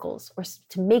synthetic chemicals or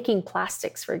to making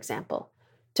plastics, for example,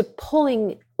 to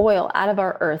pulling oil out of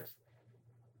our earth,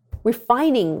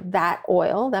 refining that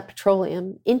oil, that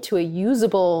petroleum, into a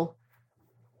usable,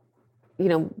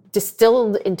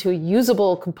 distilled into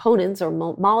usable components or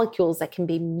molecules that can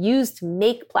be used to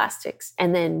make plastics,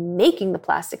 and then making the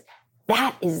plastics,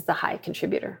 that is the high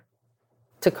contributor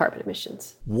to carbon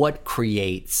emissions. What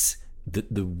creates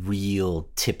the real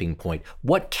tipping point?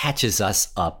 What catches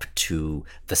us up to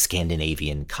the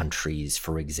Scandinavian countries,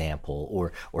 for example,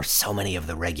 or so many of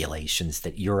the regulations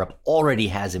that Europe already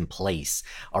has in place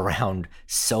around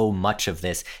so much of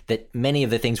this, that many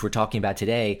of the things we're talking about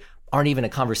today aren't even a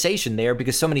conversation there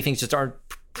because so many things just aren't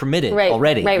permitted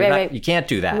already. Right. You can't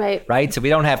do that, right? So we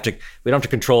don't have to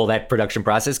control that production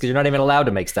process because you're not even allowed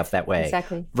to make stuff that way.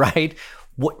 Exactly. Right?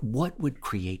 What would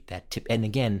create that tip? And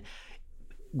again,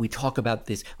 we talk about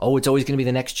this, it's always going to be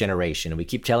the next generation. And we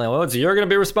keep telling them, you're going to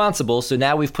be responsible. So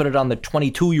now we've put it on the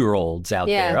 22-year-olds out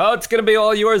there. It's going to be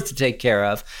all yours to take care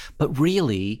of. But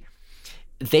really,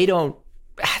 they don't,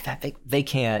 they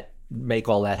can't make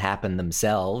all that happen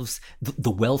themselves.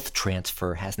 The wealth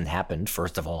transfer hasn't happened,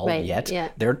 first of all, yet. Yeah.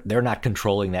 They're not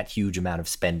controlling that huge amount of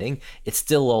spending. It's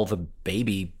still all the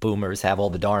baby boomers have all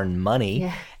the darn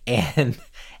money. Yeah.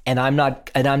 And I'm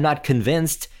not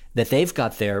convinced that they've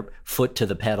got their foot to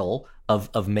the pedal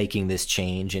of making this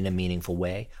change in a meaningful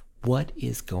way. What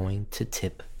is going to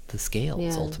tip the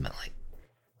scales ultimately?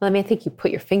 Well, I mean, I think you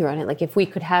put your finger on it. Like, if we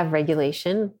could have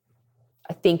regulation,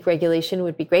 I think regulation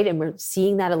would be great. And we're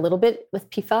seeing that a little bit with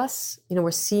PFAS.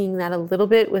 We're seeing that a little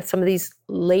bit with some of these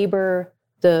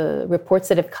the reports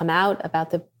that have come out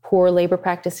about the poor labor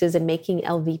practices in making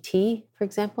LVT, for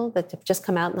example, that have just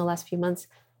come out in the last few months.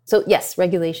 So yes,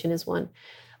 regulation is one.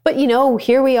 But,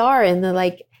 here we are in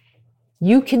the,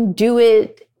 you can do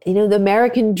it, the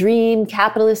American dream,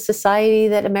 capitalist society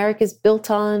that America's built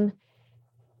on.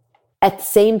 At the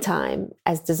same time,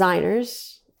 as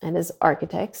designers and as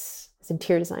architects, as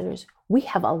interior designers, we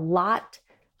have a lot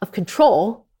of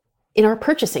control in our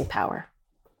purchasing power.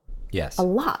 Yes. A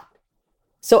lot.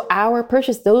 So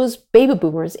those baby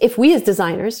boomers, if we as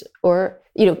designers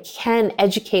can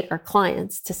educate our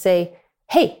clients to say,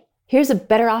 hey, here's a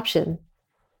better option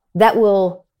that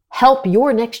will help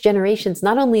your next generations,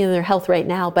 not only in their health right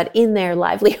now, but in their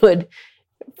livelihood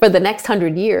for the next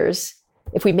 100 years.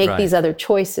 If we make these other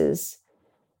choices,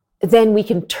 then we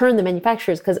can turn the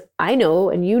manufacturers, because I know,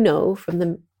 and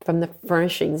from the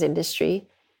furnishings industry,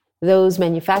 those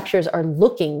manufacturers are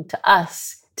looking to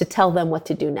us to tell them what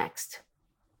to do next.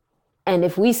 And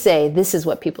if we say, this is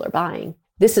what people are buying,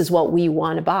 this is what we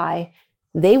want to buy,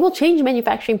 they will change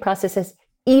manufacturing processes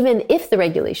even if the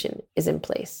regulation is in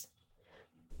place.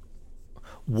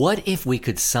 What if we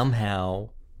could somehow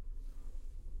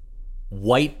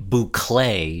white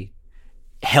boucle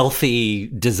healthy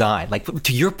design? Like,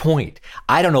 to your point,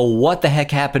 I don't know what the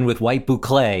heck happened with white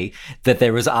boucle, that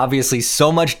there was obviously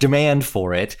so much demand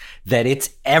for it that it's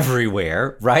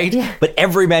everywhere, right? Yeah. But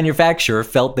every manufacturer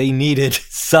felt they needed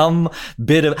some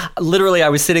bit of, literally, I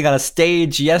was sitting on a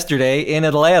stage yesterday in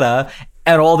Atlanta,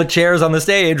 and all the chairs on the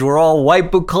stage were all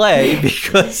white boucle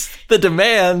because the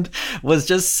demand was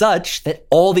just such that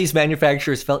all these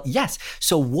manufacturers felt, yes.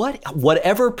 So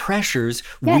whatever pressures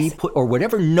we put, or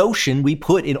whatever notion we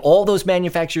put in all those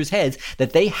manufacturers' heads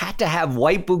that they had to have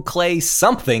white boucle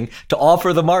something to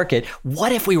offer the market,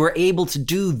 what if we were able to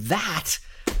do that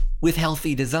with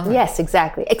healthy design? Yes,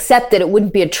 exactly. Except that it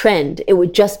wouldn't be a trend. It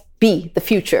would just be the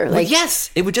future. Well,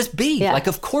 yes, it would just be. Like,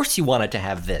 of course you wanted to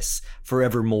have this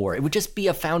forevermore. It would just be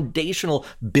a foundational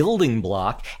building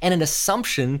block and an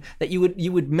assumption that you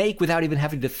would make without even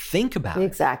having to think about it.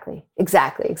 Exactly.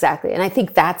 And I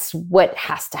think that's what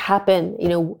has to happen.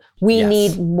 We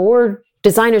need more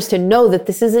designers to know that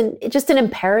this isn't just an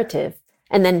imperative,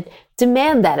 and then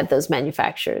demand that of those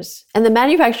manufacturers. And the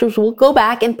manufacturers will go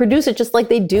back and produce it just like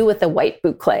they do with the white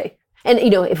boucle. And,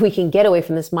 if we can get away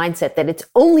from this mindset that it's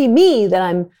only me, that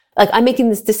I'm making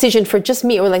this decision for just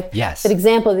me, or that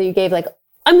example that you gave, like,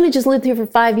 I'm going to just live here for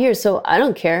 5 years, so I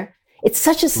don't care. It's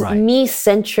such a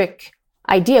me-centric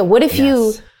idea. What if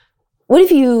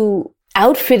you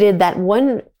outfitted that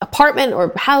one apartment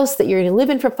or house that you're going to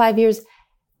live in for 5 years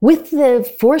with the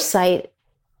foresight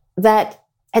that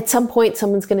at some point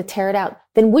someone's going to tear it out?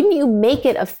 Then wouldn't you make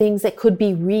it of things that could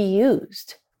be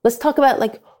reused? Let's talk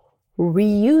about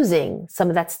reusing some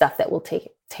of that stuff that will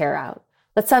tear out.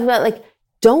 Let's talk about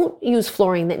don't use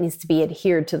flooring that needs to be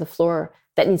adhered to the floor,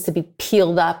 that needs to be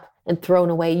peeled up and thrown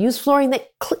away. Use flooring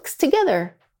that clicks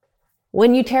together.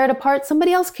 When you tear it apart,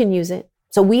 somebody else can use it.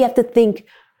 So we have to think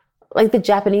like the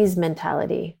Japanese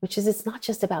mentality, which is, it's not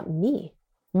just about me.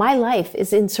 My life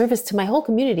is in service to my whole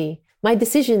community. My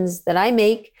decisions that I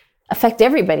make affect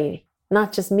everybody,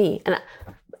 not just me.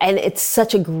 And it's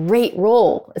such a great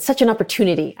role. It's such an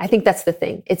opportunity. I think that's the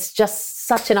thing. It's just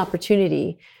such an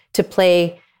opportunity to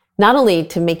play, not only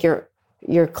to make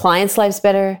your clients' lives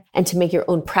better and to make your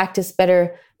own practice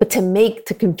better, but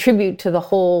to contribute to the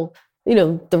whole,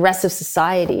 the rest of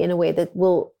society in a way that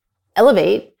will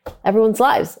elevate everyone's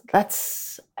lives.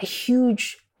 That's a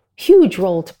huge, huge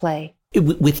role to play.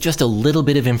 With just a little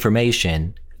bit of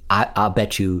information, I'll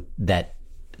bet you that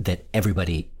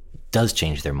everybody does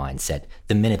change their mindset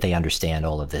the minute they understand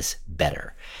all of this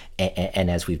better.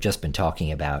 And as we've just been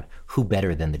talking about, who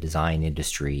better than the design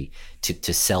industry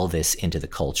to sell this into the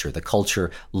culture? The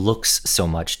culture looks so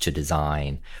much to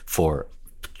design for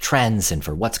trends and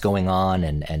for what's going on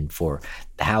and for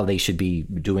how they should be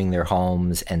doing their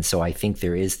homes. And so I think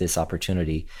there is this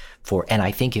opportunity and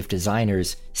I think if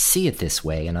designers see it this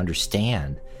way and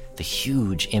understand the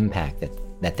huge impact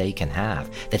that they can have,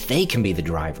 that they can be the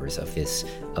drivers of this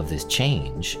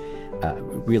change,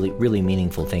 really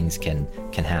meaningful things can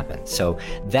happen. So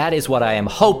that is what I am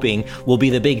hoping will be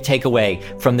the big takeaway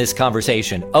from this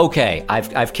conversation. Okay,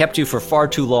 I've kept you for far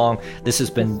too long. This has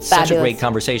been such a great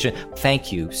conversation.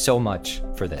 Thank you so much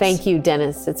for this. Thank you,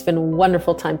 Dennis. It's been a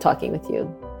wonderful time talking with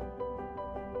you.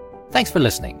 Thanks for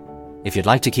listening. If you'd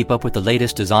like to keep up with the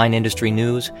latest design industry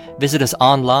news, visit us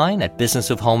online at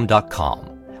businessofhome.com,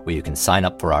 where you can sign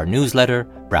up for our newsletter,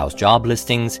 browse job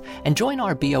listings, and join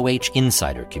our BOH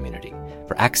Insider community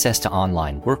for access to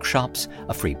online workshops,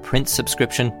 a free print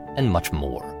subscription, and much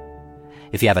more.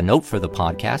 If you have a note for the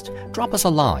podcast, drop us a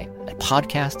line at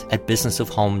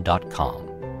podcast@businessofhome.com.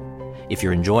 If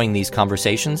you're enjoying these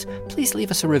conversations, please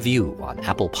leave us a review on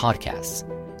Apple Podcasts.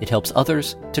 It helps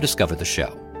others to discover the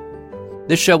show.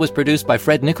 This show was produced by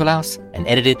Fred Nicolaus and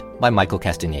edited by Michael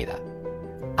Castaneda.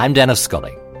 I'm Dennis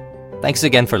Scully. Thanks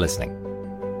again for listening,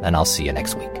 and I'll see you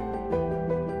next week.